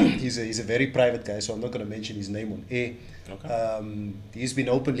 He's a very private guy, so I'm not going to mention his name on air. Okay. He's been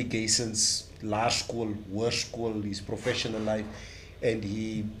openly gay since laer school, hoërskool, his professional life, and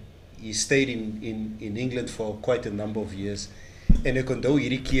he stayed in England for quite a number of years. And ek onthou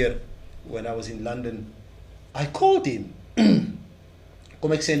hierdie keer when I was in London, I called him.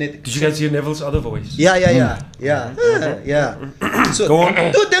 Kom ek sê net. Did you guys hear Neville's other voice? Yeah. So, go on.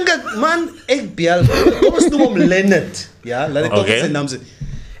 Toe dink ek, man, ek bel. Kom ons noem hom Leonard. Ja, laat ek tot sy naam sê.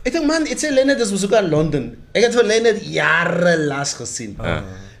 Ek dink man, it's Leonard is besoek aan Londen. Ek het vir Leonard jare las gesien.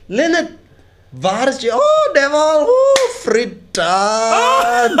 Leonard, waar is jy? Oh, devil, oh, Fred.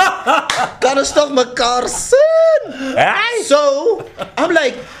 done. Kan ons toch mekaar sien? So, I'm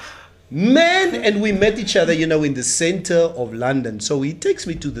like, man, and we met each other, in the center of London. So he takes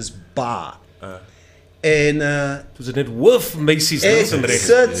me to this bar. En was dit net hoof meisies links en regs.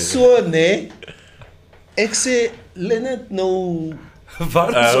 Ek sit so, nee. Ek sê, Leonard, no.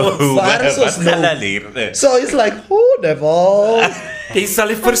 Waar is ons nou? So it's like, devil. Jy sal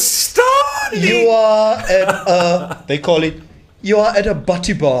nie verstaan nie. You are at they call it, you are at a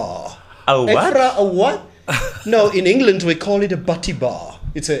butty bar. A what? A what? No, in England we call it a butty bar.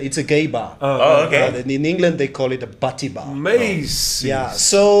 It's a gay bar. Oh, okay. In England they call it a butty bar. Amazing. Yeah.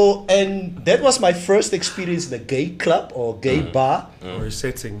 So, and that was my first experience in a gay club or gay bar. Or a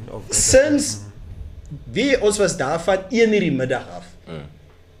setting of Since ons was daar van 1 uur die middag af.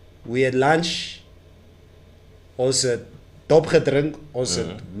 We had lunch. Ons het dop gedrink.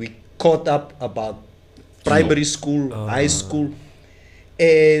 We caught up about primary school, high school.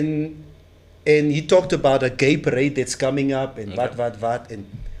 And he talked about a gay parade that's coming up and what. And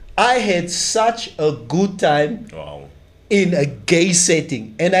I had such a good time in a gay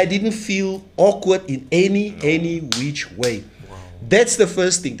setting. And I didn't feel awkward in any which way. Wow. That's the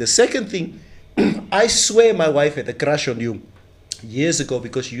first thing. The second thing, I swear my wife had a crush on you years ago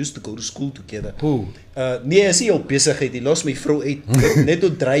because she used to go to school together. Who? Nee, is nie op besigheid. Die los my vrou uit. Net toe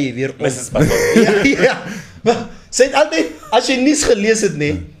draai jy weer om. Ja. Maar sy het altyd, as jy nuus gelees het,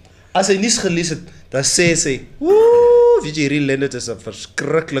 nee. As sy nuus gelees het, dan sê sy, "Woe, weet jy, hierdie Leonard is 'n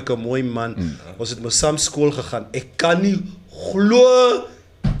verskriklike mooi man. Ons het mos saam skool gegaan. Ek kan nie glo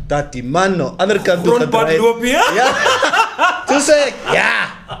dat die man nou ander kant toe gedraai het." Ja. Toe sê ek,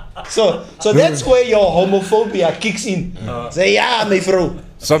 ja. So that's where your homophobia kicks in. Say, ja, my vrou.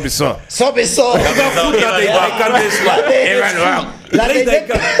 Sobe so. Ek kan voel dat hy kan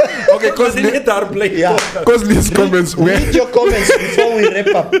Okay, cause net daar bly. Ja. Cause these comments. Read your comments before we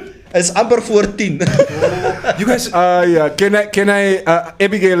wrap up. It's amper 14. You guys. Yeah. Can I?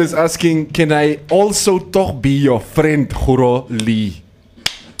 Abigail is asking. Can I also toch be your friend, Guro Lee?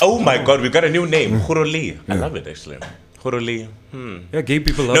 Oh my God, we got a new name, Guro Lee. I love it actually. Guro Lee. Yeah, gay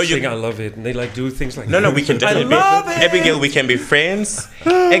people love saying I love it, and they like do things like No, we can definitely be Abigail. We can be friends.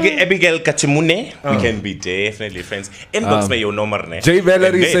 Abigail Kachimune. We can be definitely friends. Inbox me your number, ne? Jay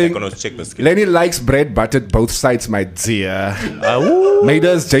Valerie saying Lenny likes bread buttered both sides, my dear.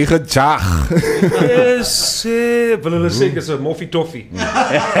 Meiders Jay gejag. Yes, wil hulle sê is 'n moffie toffee.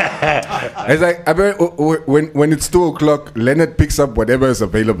 It's like when it's 2:00, Leonard picks up whatever is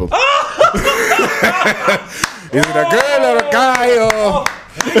available. Is it a girl or a guy or?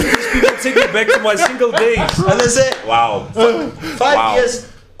 These people take me back to my single days. And they say, wow, 5 years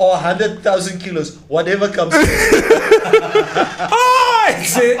or 100,000 kilos, whatever comes.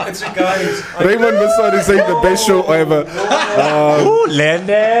 It's a guys. Raymond Massad is saying the best show ever.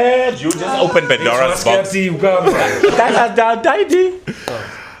 Leonard, you just opened Pandora's box.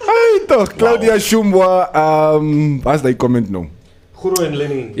 Ay, toch, Claudia Shumwa, what's the comment now? Guro and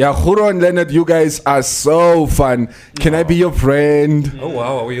Lenny. Yeah, Guro and Leonard, you guys are so fun. Can I be your friend? Oh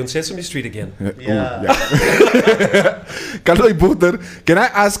wow, are we on Sesame Street again? Yeah. Kaloi Buchter,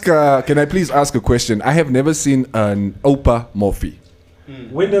 can I please ask a question? I have never seen an Opa Morphy.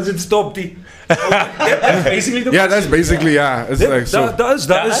 When does it stop? That's basically the that's basically, It's like so. Daar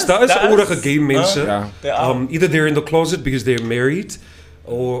is oude gay mensen. Either they're in the closet because they're married.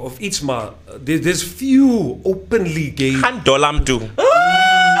 Of iets, maar there's few openly gay. Gaan dolam toe.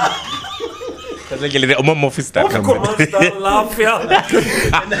 Dat is jullie de oma moffie staan. Of kom aan staan, laaf, ja.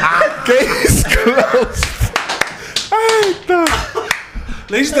 Case closed.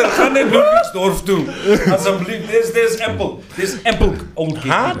 Luister, ga net Ludwigsdorf toe. Alsjeblieft, there's ample old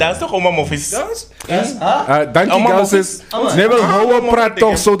gay. Dat is toch oma moffies? Dankie Gauses. Never hoor praat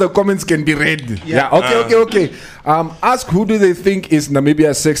toch so the comments can be read. Yeah, okay. Ask who do they think is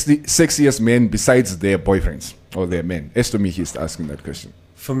Namibia's sexiest man besides their boyfriends or their men? Estomi is asking that question.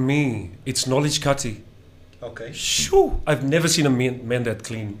 For me, it's Knowledge Kati. Okay. Shoo! I've never seen a man that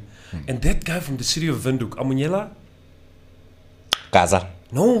clean. And that guy from the city of Windhoek, Amunyela? Gaza.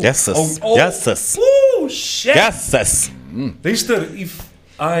 No. Yes, sis. Oh. Yes, sis. Oh, shit. Yes, sis. Luister, if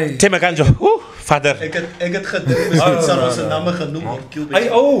I... Temekanjo. Vader. Ek het gedink miskien sal ons 'n naam genoem op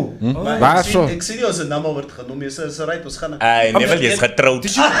Cubic. Waar so? Ek sien nie ons 'n naam word genoem. Jy sê right, ons gaan. Nee, wel jy's getroud.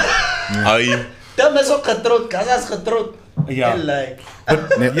 Ai. Dan is ook getroud. Gaza's getroud. Ja. Nee,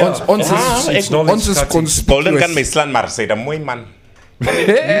 ons is conspicuous. Golden kan my slaan maar sê, 'n mooi man.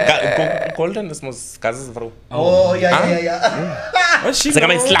 Golden is mos Gaza's vrou. Oh, ja. Sy gaan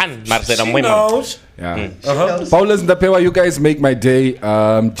my slaan, maar sy is 'n mooi man. Yeah. Paulus Ndapewa, you guys make my day.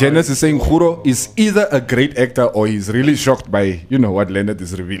 Janice is saying Guro is either a great actor or he's really shocked by, you know, what Leonard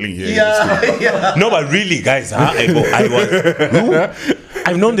is revealing here. Yeah. No, but really, guys, I've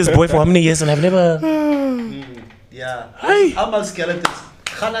known this boy for how many years and I've never... Yeah. Hey. Allemaal skeletons.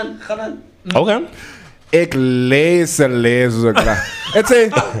 Gaan aan. Okay. Ek lees so graag. Het sê,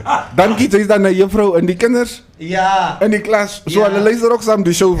 dan kiet is dan na juffrou en die kinders. Ja. In die klas. So hulle luister ook saam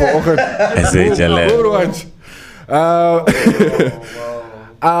die show vanoggend. Is dit julle?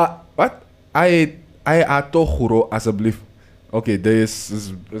 Wat? I toch Guro asseblief. Okay, there is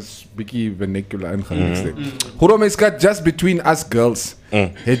bietjie vernacular ingemixt. Guro my skat, just between us girls.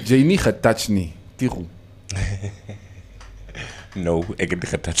 Het jy nie getouch nie, Tigo? No, ek het nie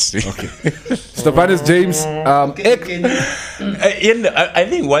getouch nie. Okay. Stefanus James, I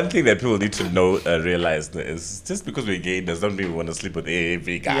think one thing that people need to know, realize is just because we're gay does not mean we want to sleep with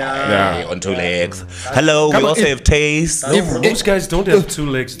every guy on two legs. Hello, we also have taste. Most guys don't have two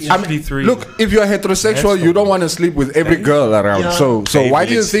legs, usually three. Look, if you're heterosexual, you don't want to sleep with every girl around. So why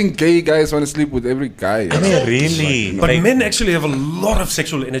do you think gay guys want to sleep with every guy? I mean, really? But men actually have a lot of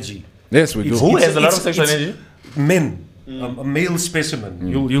sexual energy. Yes, we do. Who has a lot of sexual energy? Men. A male specimen.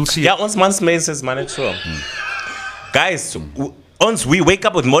 You'll see. Yeah, ons mans says man sure. Guys, ons we wake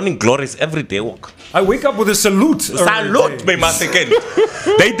up with morning glories every day. Walk. I wake up with a salute. Salute, my mas again.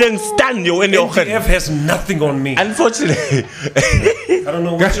 They didn't stand you in your head. NTF has nothing on me. Unfortunately. I don't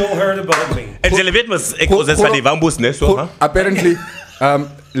know what you all heard about me. En jy weet mos ek was van die Wambus ne so. Apparently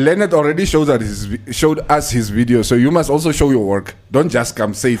Leonard already showed us his video, so you must also show your work. Don't just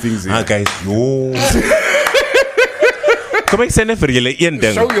come say things here. Guys, no. Kom ek sê net vir julle een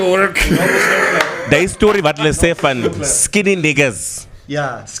ding. Show your work. Die storie wat hulle sê van skinny niggas.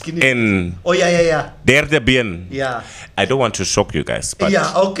 Ja, skinny. En ja. Derde been. Ja. I don't want to shock you guys, but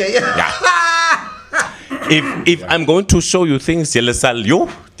yeah, okay. Yeah. If I'm going to show you things, julle sal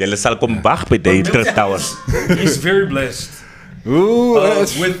kom wag by die terugtower. He's very blessed. Ooh,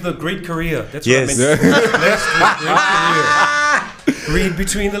 with the great career. That's yes. what I meant. Blessed with great career. Read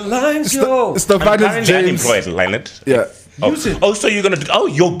between the lines, yo. Stefanus James. Unemployed, Leonard. Yeah. So you're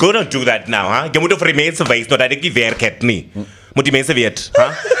gonna do that now, huh? Jy moet vir mense wys dat ek nie werk het nie. Moet die mense weet,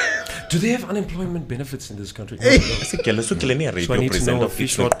 huh? Do they have unemployment benefits in this country? So I need to know a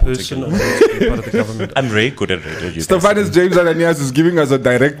fish rod person or part of the government. I'm very good at radio. Stefanus James Ananias is giving us a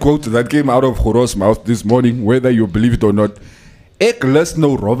direct quote that came out of Guro's mouth this morning, whether you believe it or not. Ek lust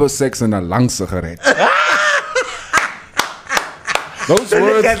no rubber sex in a lang cigarette. Those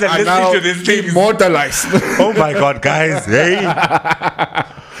words are now immortalized. Oh my God, guys. Hey.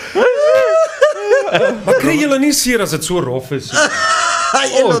 Maar kry julle nie seer as dit so rof is?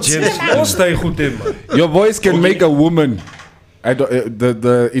 Oh, James, ons stay goed in, man. Your voice can make a woman.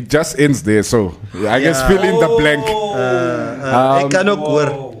 It just ends there, so I guess fill in the blank. Ek kan ook hoor.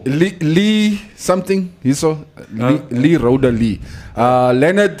 Lee something, Lee Roda Lee.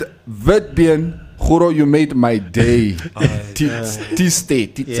 Leonard Witbeen, Guro, you made my day. Tiste.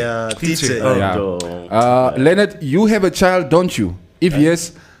 Leonard, you have a child, don't you? If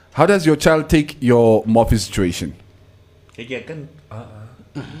yes, how does your child take your Moffie situation? Ek kan.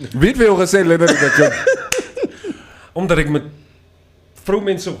 Wie het vir jou gesê, Leonard, dat jy... Omdat ek met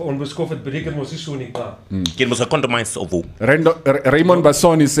vroumense onbeskof het, bereken ons nie so nie. Jy moet compromise of hoe. Raymond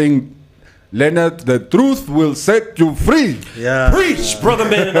Basson is saying, Leonard, the truth will set you free. Yeah. Preach, brother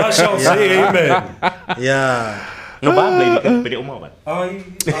man, and I shall say amen. Yeah. No, ba, by die oma wat.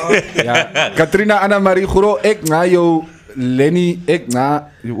 Katrina Anna Marie Guro, ek na jou Lenny,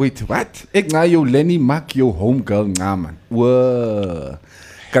 wait, what? Ek na jou Lenny maak jou homegirl na, man. Whoa.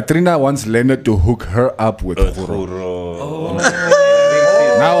 Katrina wants Leonard to hook her up with Guro.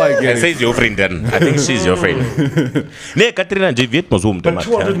 Now I get it. She's your friend then. I think she's your friend. Nee, Katrina, jy weet mos hoe om te maak.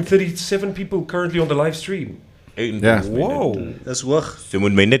 237 people currently on the live stream. Yeah. Wow. Dis hoog. Jy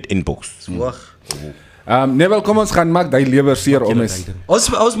moet my net inbox. Hoog. Nevel, kom ons gaan maak die lewer seer om is. Ons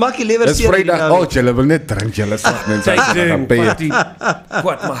maak die lewer seer. Dis Vrydag. Oh, julle wil net drink, julle sag mense.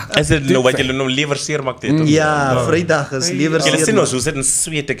 Wat maak? Is dit nou wat julle nou lewer seer maak dit? Ja, Vrydag is lewer seer. Julle sien ons hoe sit in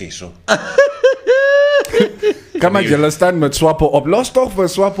sweetetjie so. Kom maar, julle staan met Swapo op. Los toch vir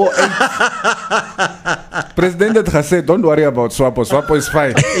Swapo uit. President het gesê, don't worry about Swapo. Swapo is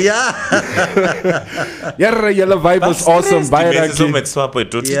fine. Ja. Jere, julle vibe is awesome. Baie dankie.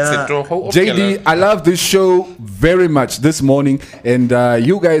 JD, I love this show very much this morning. And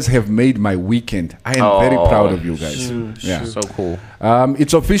you guys have made my weekend. I am very proud of you guys. Yeah. So cool.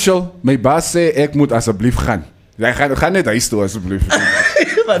 It's official. My baas sê, ek moet asseblief gaan. Jy gaan net huis toe asseblief.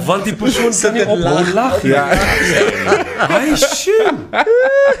 Want die persoon kan nie ophou lag. Hy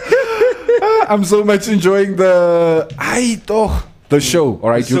I'm so much enjoying the show. All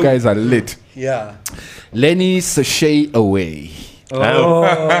right, you guys are lit. Yeah. Lenny Sashay Away. There's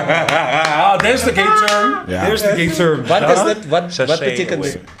the gay term. Yeah. There's the gay term. What is that? What Sashay betekent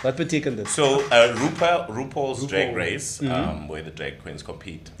away. dit? Wat betekent dit? So RuPaul's Drag Race, where the drag queens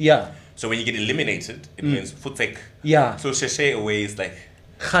compete. Yeah. So when you get eliminated, it means futsek. Yeah. So sashay away is like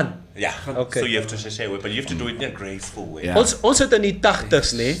gaan. Yeah. Okay. So you have to sashay away, but you have to do it in a graceful way. Yeah. Ons het in die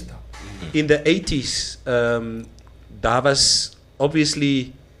 80s, nee. In the 80s, daar was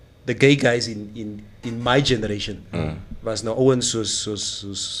obviously the gay guys in my generation. Was nou ouens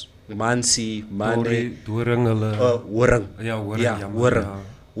soos Mansi, Mane, Horing hulle. Horing. Ja, Horing. Ja, Ja, Horing. ja.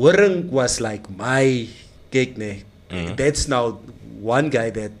 Horing was like my gig, nee. That's now one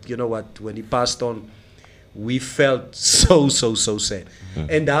guy that, you know what, when he passed on, we felt so sad.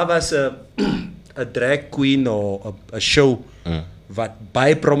 And daar was a drag queen or a show wat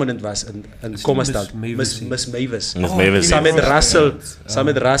baie prominent was in Kommersdal. Miss Mavis. Miss Mavis. Saam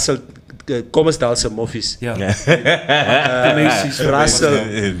met Russell Kommersdal se moffies. Ja. Russell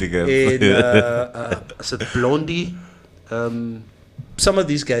en is it Blondie? Some of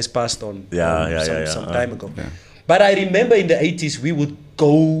these guys passed on some time ago. Yeah. But I remember in the 80s we would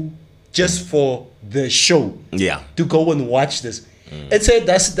go just for the show. Yeah. To go and watch this. En sê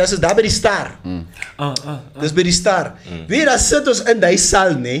dis daar by die Star. Dis by die Star. Weer daar sit ons in die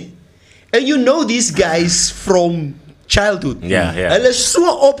saal, nee. And you know these guys from childhood. Yeah. Hulle is so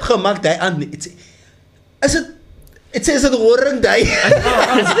opgemaak daai aan. It says it Horing daai.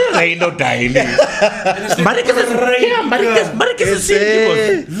 Hy no daai nie. Marcus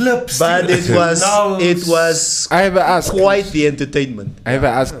lips. But it was I have asked. Quite the entertainment. I have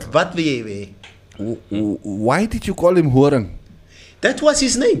asked. Wat wil jy hê? Why did you call him Horing? That was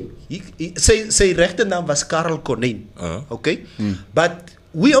his name. Sy regte naam was Karel Konyn. Okay? But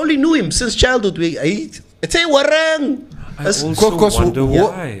we only knew him since childhood. It's a Horing. I also wonder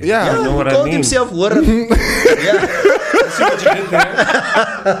why. Yeah, you know what he called I mean. himself Horing. Yeah. See what you did there?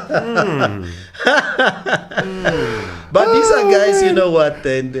 But these are guys, you know what,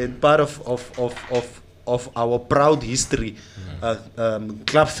 and part of our proud history.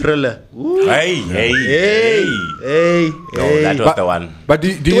 Club Thriller. Hey. No, that was the one. But do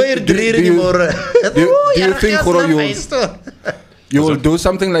you think, Goro, you will do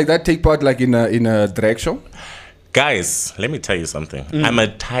something like that? Take part like in a drag show? Guys, let me tell you something. I'm a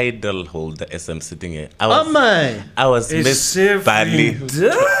title holder as I'm sitting here. I was Miss Bali.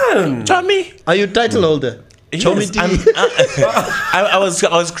 Tommy. Are you title holder? Yes, I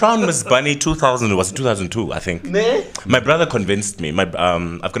was crowned Miss Bunny 2000. It was 2002, I think. Nee? My brother convinced me. I've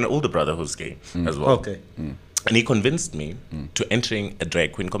got an older brother who's gay as well. Okay. And he convinced me to entering a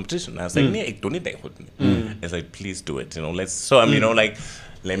drag queen competition. I was like, nee, ek doen nie dit goed nie. I was like, please do it.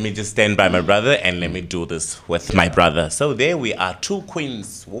 Let me just stand by my brother and let me do this with my brother. So there we are, two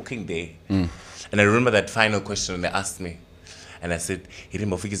queens walking there. And I remember that final question they asked me. And I said, hierdie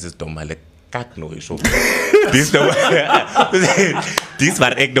moffies is dom, maar kak nou is op. Dis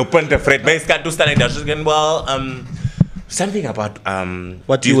waar ek nou punte Fred. My skat toe staan ek daar so well, something about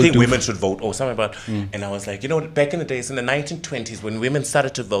what do you think women should vote or something about and I was like, you know, back in the days in the 1920s when women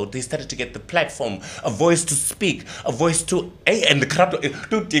started to vote, they started to get the platform, a voice to speak, a voice to and the crowd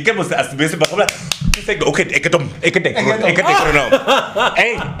dude, ek was as basic but like okay, ek het nou.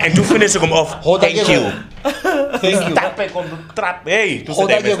 Hey, and to finish him off. Thank you. Tap ek on the trap. Hey, to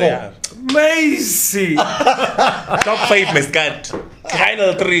say Macy. Top 5 miskat.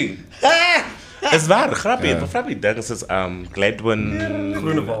 Final 3. Is waar, grappig. That is Gladwin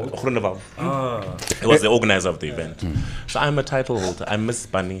Groenewald. He was the organizer of the event. So I'm a title holder. I'm Miss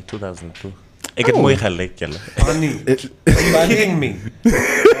Bunny 2002. Ik heb mooi gelijk, julle. Bunny. Are you kidding me?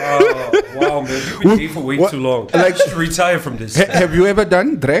 Wow, man. You've been here for way too long. I should retire from this. Have you ever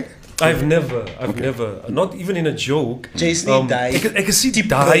done drag? I've never, not even in a joke. Jason die. Ek is die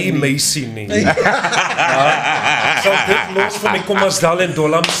daai meisie nie. Sal dit los van my Kommersdal en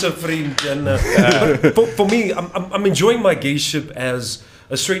Dollam se vriendin. For me, I'm enjoying my gayship as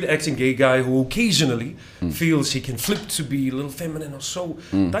a straight acting gay guy who occasionally feels he can flip to be a little feminine or so.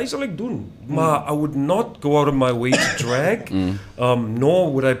 Dat is al ek doen. Maar I would not go out of my way to drag,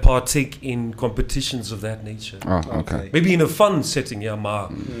 nor would I partake in competitions of that nature. Oh, okay. Maybe in a fun setting, ja, maar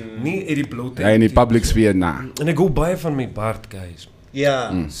nie uit die blote. In die public sphere, nah. En ek go baie van my baard, guys.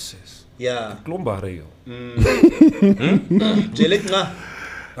 Ja. Ja. Klombare, joh. Jy lyk na.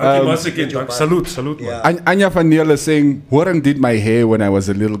 Salute. Yeah. Anya van Niel is saying, Warren did my hair when I was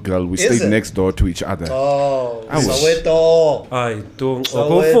a little girl. We stayed next door to each other. Oh, I was- Soweto. Ai, tong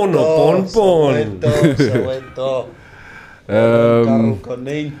Soweto.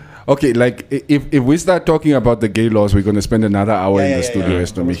 Konijn. Okay, like if we start talking about the gay laws, we're going to spend another hour in the studio, ja.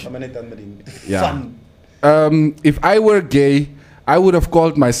 Estomi. Gaan we net aan met die Yeah. fun. If I were gay, I would have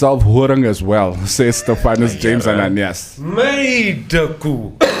called myself Horang as well, says Stephanus James Ananias.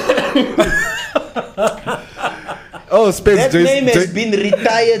 Meideku. Oh, Spence, That name has been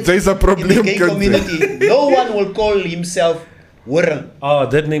retired There's a problem, in the gay kid. community. No one will call himself Warren. Oh,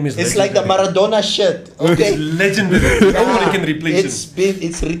 that name is It's like the Maradona shirt. Okay. legendary. Nobody can replace him.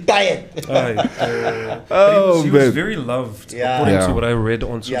 It's retired. Oh, he was man. very loved, Yeah. according Yeah. to what I read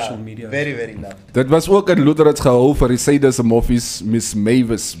on social media. Very, very loved. Dat was ook in Luther's gehou vir die Sydus Moffies. Miss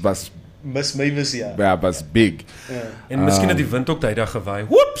Mavis was Miss Mavis, ja. was big. En miskien het die wind ook tydig gewaai.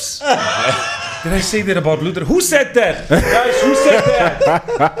 Whoops! Did I say that about Luther? Who said that? Guys, who said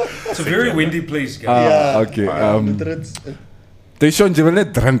that? It's a very windy place, guys. Okay. Deshaun, jy wil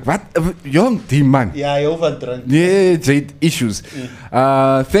net drink. Wat? Jong, die man. Ja, hy hou van drink. Yeah, jy het issues.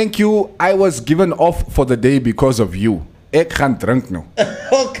 Thank you. I was given off for the day because of you. Ek gaan drink nou.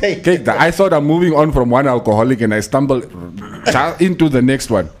 Okay. Kijk, I thought I'm moving on from one alcoholic and I stumbled into the next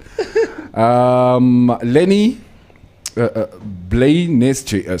one. Lenny Blay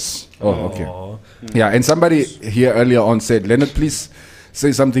Nesches. Oh, okay. Yeah, and somebody here earlier on said, Leonard, please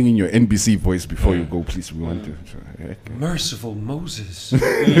say something in your NBC voice before you go, please. We want to. Merciful Moses.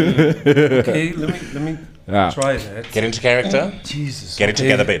 Okay, let me try that. Get into character. Jesus. Get it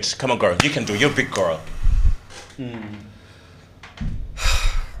together, bitch. Come on, girl. You can do. You're a big girl.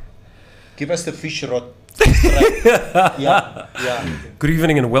 Give us the fish rod. Yeah. Good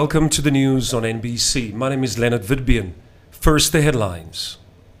evening and welcome to the news on NBC. My name is Leonard Vidbian. First, the headlines.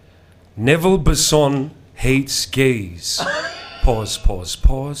 Neville Besson hates gays. Pause.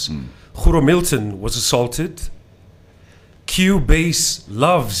 Guro Milton was assaulted. Q Base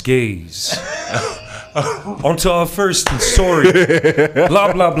loves gays. On to our first story.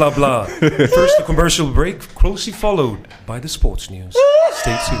 Blah, blah, blah, blah. First, the commercial break, closely followed by the sports news.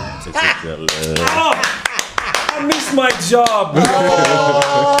 Stay tuned. I missed my job.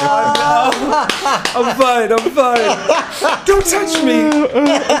 I'm fine. Don't touch me.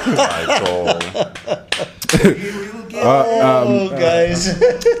 Guys.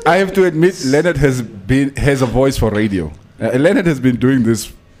 I have to admit, Leonard has a voice for radio. Leonard has been doing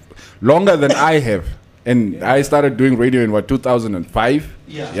this longer than I have. And I started doing radio in 2005?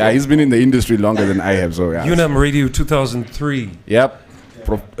 Yeah, he's been in the industry longer than I have, so yeah. UNAM Radio 2003. Yep.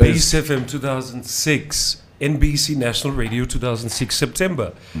 Base FM 2006. NBC National Radio 2006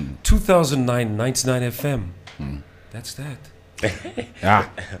 September. 2009 99 FM. That's that. Ja.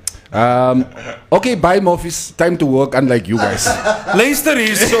 Okay, bye Moffies. Time to work, unlike you guys. Luister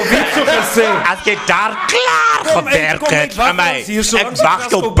hier, so wie het so gesê? As jy daar klaar gewerk het aan my, ek wag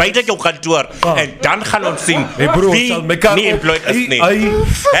tot buite jou kantoor en dan gaan ons sien wie nie employed is nie.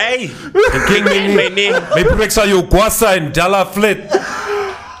 Hey, ken my nie. My broer ek sal jou kwassa en dalla flit.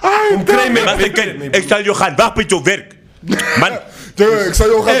 Kom kry my. Ek sal jou gaan wag by jou werk. Man, ek sal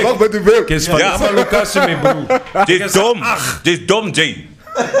jou gaan wag by die werk. Dis van die lokasie my broer. Dis dom, Jay.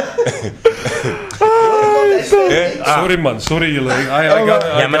 Sorry man, sorry julle.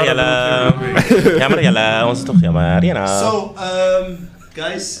 Jammer julle, ons is toch jammer. So,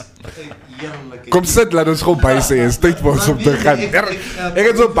 guys, kom sit, laat ons gewoon by sê, is tyd vir ons om te gaan. Ek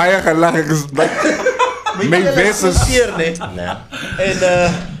het so baie gelag, ek is my wes is en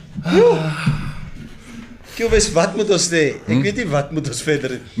Kjobes, wat moet ons sê? Ek weet nie wat moet ons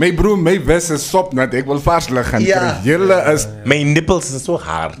verder doen. My broer, my wes is sop net, ek wil vars lig gaan kry. Julle is my nipples is so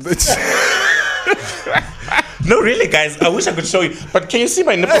hard. No, really, guys. I wish I could show you. But can you see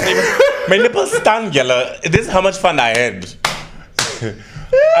my nipples? My nipples stand yellow. This is how much fun I had.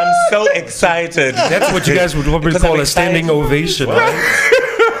 I'm so excited. That's what you guys would probably call a standing ovation.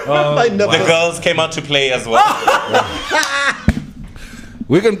 Right? The girls came out to play as well.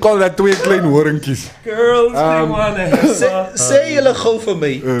 We can call that twee klein horingkies. Girls, they wanna have Sê julle gou vir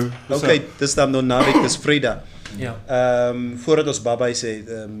my. Okay, dis dan nou naweek, dis Vrydag. Ja. Voordat ons babai sê,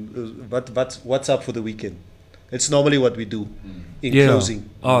 what's up for the weekend? It's normally what we do in closing.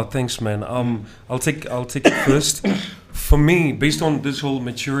 Oh, thanks, man. I'll take it first. For me, based on this whole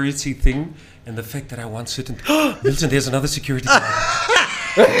maturity thing and the fact that I want certain. Milton, there's another security guard.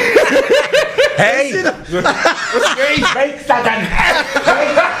 Hey!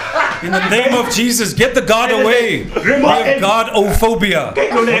 In the name of Jesus, get the guard away. We have guard-ophobia.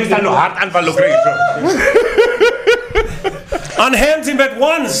 Unhand him at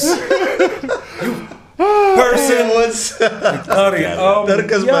once. You person. Harry,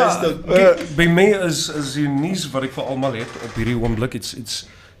 by my is die nuus wat ek vir almal het op hierdie oomblik. It's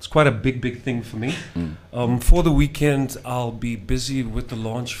quite a big thing for me. For the weekend, I'll be busy with the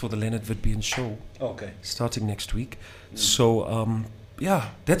launch for the Leonard Witbian show. Okay. Starting next week. So, yeah,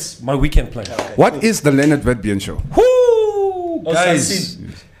 that's my weekend plan. Okay. What is the Leonard Witbian show? Woo! Guys.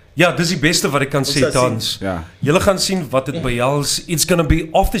 Ja, dis die beste wat ek kan sê tans. Ja. Julle gaan sien wat dit behels. It's gonna be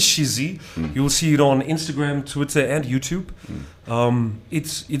off the shizzy. You'll see it on Instagram, Twitter and YouTube.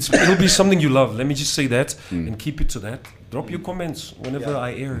 It'll be something you love. Let me just say that and keep it to that. Drop your comments whenever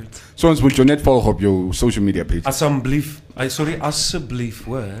I air it. So ons moet jou net volg op jou social media page. Asseblief,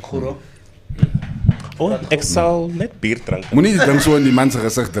 hoor. Oh, ek sal net bier drink. Moenie die ding so in die man se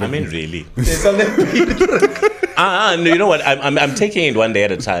gesig druk. I mean, really. No, you know what? I'm taking it one day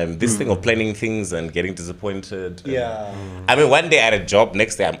at a time. This thing of planning things and getting disappointed. Yeah. I mean, one day I had a job,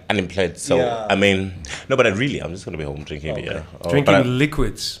 next day I'm unemployed. So, Yeah. I mean, no, but I'm just going to be home drinking beer. Drinking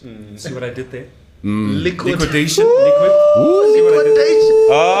liquids. See what I did there? Liquidation. Liquid. Liquidation.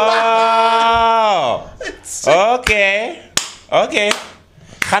 Oh. Okay.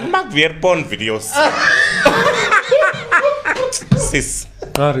 Gaan maak weer porn videos. Sis.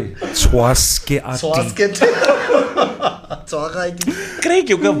 Harry. Swaske ati. Krijg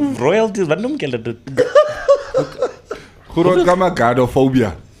je ook een royalties? Wat noem je dat? Groot kama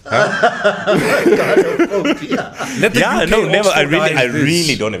gadophobia. Yeah, no, never. I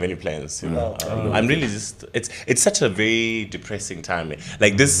really don't have any plans. You know, I'm really just. It's such a very depressing time.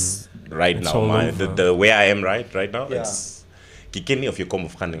 Like this right It's now, all the way I am right now. Yeah. It's. Kikeni of your come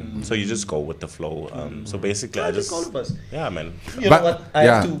of handing. So you just go with the flow. So basically, I just. all of us. Yeah, man. You know what? I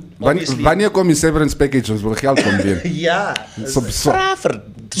have to obviously. Wanneer kom je severance package? Ons wil geld kom weer. Ja.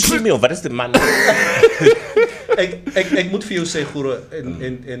 Wat is de man? Ik moet voor jou zeggen, Guru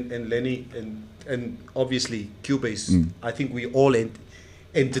en Lenny en obviously Cubase. I think we all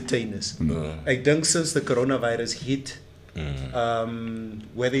entertainers. Ik denk since the coronavirus hit,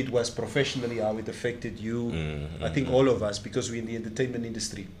 whether it was professionally, how it affected you, I think all of us, because we're in the entertainment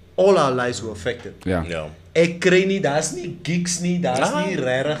industry, all our lives were affected. Yeah. Ik krijg niet, daar's niet gigs niet, daar's niet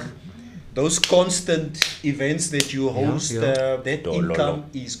rarig. Those constant events that you host, that income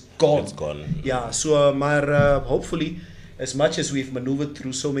is gone. It's gone. Yeah, so hopefully, as much as we've maneuvered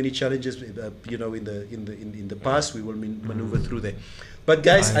through so many challenges, you know, in the past, we will maneuver through there. But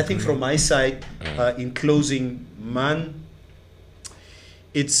guys, I think from my side, in closing, man,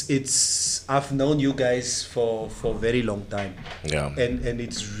 I've known you guys for a very long time. Yeah. And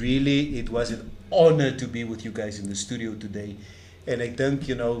it was an honor to be with you guys in the studio today. And I think,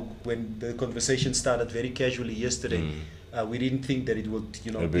 you know, when the conversation started very casually yesterday, we didn't think that it would,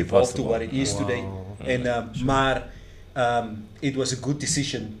 you know, evolve to what it is today. And it was a good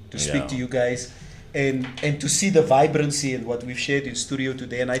decision to speak to you guys and to see the vibrancy and what we've shared in studio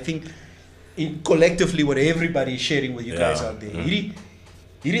today. And I think collectively what everybody is sharing with you guys out there.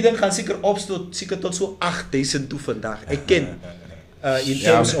 Hierdie ding gaan seker tot so 8000 toe vandag. Ek ken in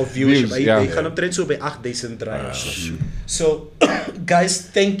terms of viewership. Hy gaan omtrent so by 8000 draai of so. So guys,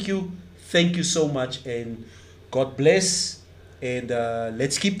 thank you so much and God bless and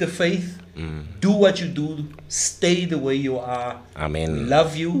let's keep the faith. Do what you do, stay the way you are. Amen. We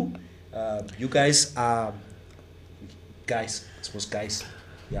love you. You guys are guys. It's most guys.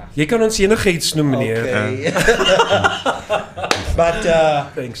 Yeah. Jy kan ons enigiets noem, meneer. Okay. But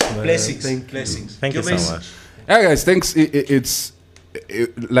thanks, man. Blessings. Thank you so much. Yeah, guys, thanks. It's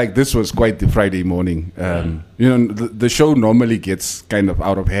like this was quite the Friday morning. You know, the show normally gets kind of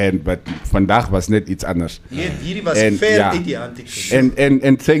out of hand, but vandaag was net iets anders. Hierdie was ver uit die hand.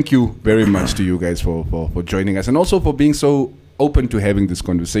 And thank you very much to you guys for joining us and also for being so open to having this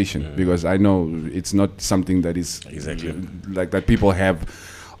conversation because I know it's not something that is like that people have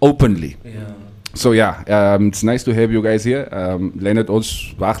openly. Yeah. So it's nice to have you guys here. Leonard,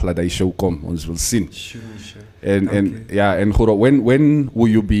 ons wag laat hy show kom. Ons wil sien. Sure. And Goro, when will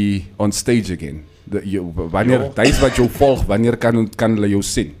you be on stage again? Wanneer dis wat jou volg, wanneer kan hulle jou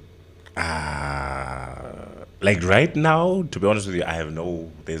sien? Like right now, to be honest with you,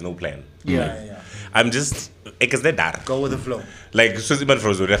 there's no plan. Yeah. I'm just ek is net daar. Go with the flow. Like soos iemand vir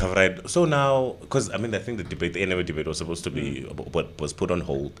ons gevra. So now, because I mean, I think the NMA debate was supposed to be was put on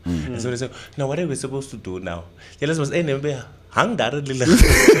hold. And so they said, no, what are we supposed to do now? Yeah, let's was NMA. hang daar in die lig.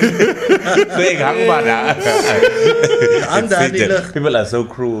 Hang maar daar. People are so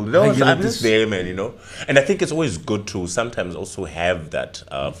cruel. No, I'm just there, man, you know. And I think it's always good to sometimes also have that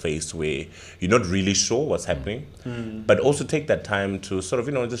phase where you're not really sure what's happening, but also take that time to sort of,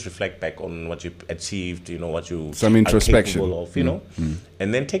 you know, just reflect back on what you achieved, you know, what you some introspection are capable of, you know,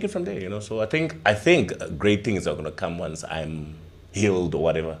 and then take it from there, you know. So I think great things are going to come once I'm healed or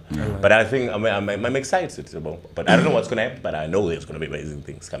whatever. But I think I'm excited about. But I don't know what's going to happen. But I know there's going to be amazing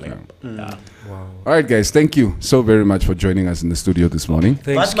things coming up. Wow. All right, guys. Thank you so very much for joining us in the studio this morning.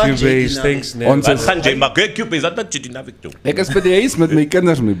 Thanks, Cubase. Thanks, Nel. Ek is by die huis met my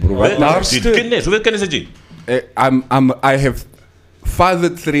kinders, my bro. Hoeveel kinders het jy? I have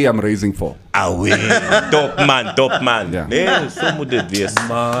fathered 3. I'm raising 4. Top man. Yeah. Nee, so moet dit wees.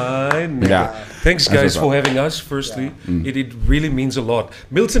 Mine. Yeah. Thanks, guys, for having us, firstly. It really means a lot.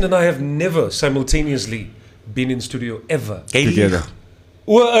 Milton and I have never simultaneously been in studio, ever. Together.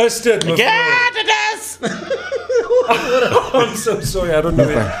 I'm so sorry, I don't know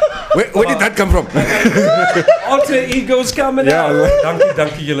Where did that come from? Alter egos coming out.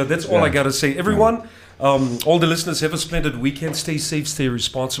 Dankie, Yilla. That's all I got to say. Everyone, all the listeners, have a splendid weekend. Stay safe, stay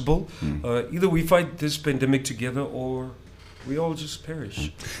responsible. Either we fight this pandemic together or we all just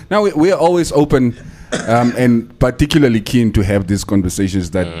perish. Now, we are always open and particularly keen to have these conversations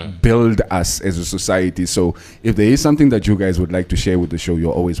that build us as a society. So if there is something that you guys would like to share with the show,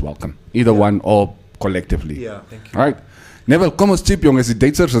 you're always welcome. Either one or collectively. Yeah. Thank you. All right. Neville, kom ons chip, jongens. Die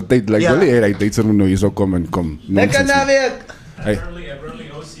Duitsers het tyd. Like, wil jy Duitser moet nou hier so kom en kom. Lekker naweek! Apparently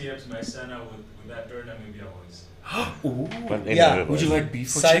OCF's my son with that turn Namibia voice. Yeah. Would you like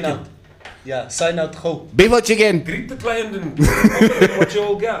beef or Sign chicken? out. Yeah, sign out go. Beef or chicken? Greet the client and what you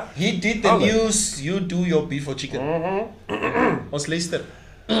all got. He did the news, you do your beef or chicken. Ons luister.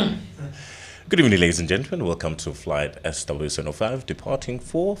 Good evening, ladies and gentlemen. Welcome to flight SW705 departing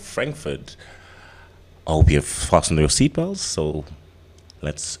for Frankfurt. I hope you've fastened your seatbelts, so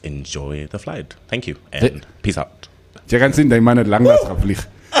let's enjoy the flight. Thank you, and peace out. Jy kan sien, die man het langlas gevlieg.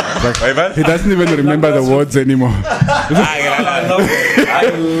 He doesn't even remember the words anymore. I love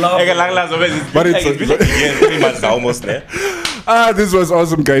it. But it's pretty much almost there. This was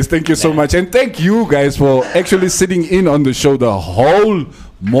awesome, guys. Thank you so much. And thank you guys for actually sitting in on the show the whole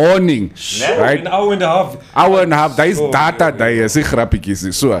morning. Right? An hour and a half. Hour and a half. That is data day.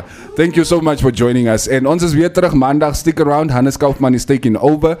 So, thank you so much for joining us. And ons is weer terug maandag. Stick around. Hannes Kaufman is taking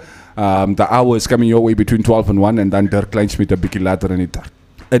over. The hour is coming your way between 12 and 1. And then Dirk Kleinschmidt a bietjie later in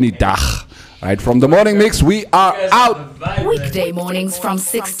die dag. Right, from the morning mix, we are out. Weekday mornings from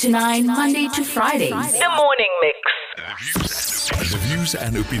 6 to 9, Monday to Fridays. The morning mix. The views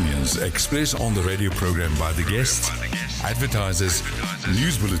and opinions expressed on the radio program by the guests, advertisers,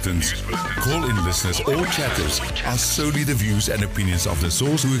 news bulletins, call-in listeners or chatters are solely the views and opinions of the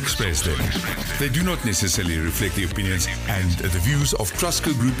source who express them. They do not necessarily reflect the opinions and the views of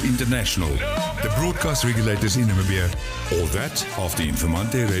Trustco Group International, the broadcast regulators in Namibia, or that of the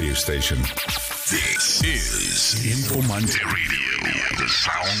Informante radio station. This is Informante Radio, the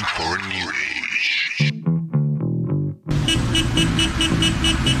sound for a new age.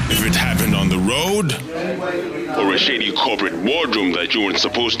 If it happened on the road, or a shady corporate boardroom that you weren't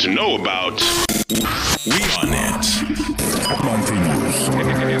supposed to know about, we on it.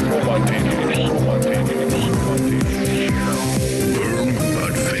 Firm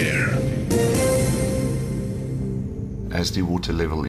but fair. As the water level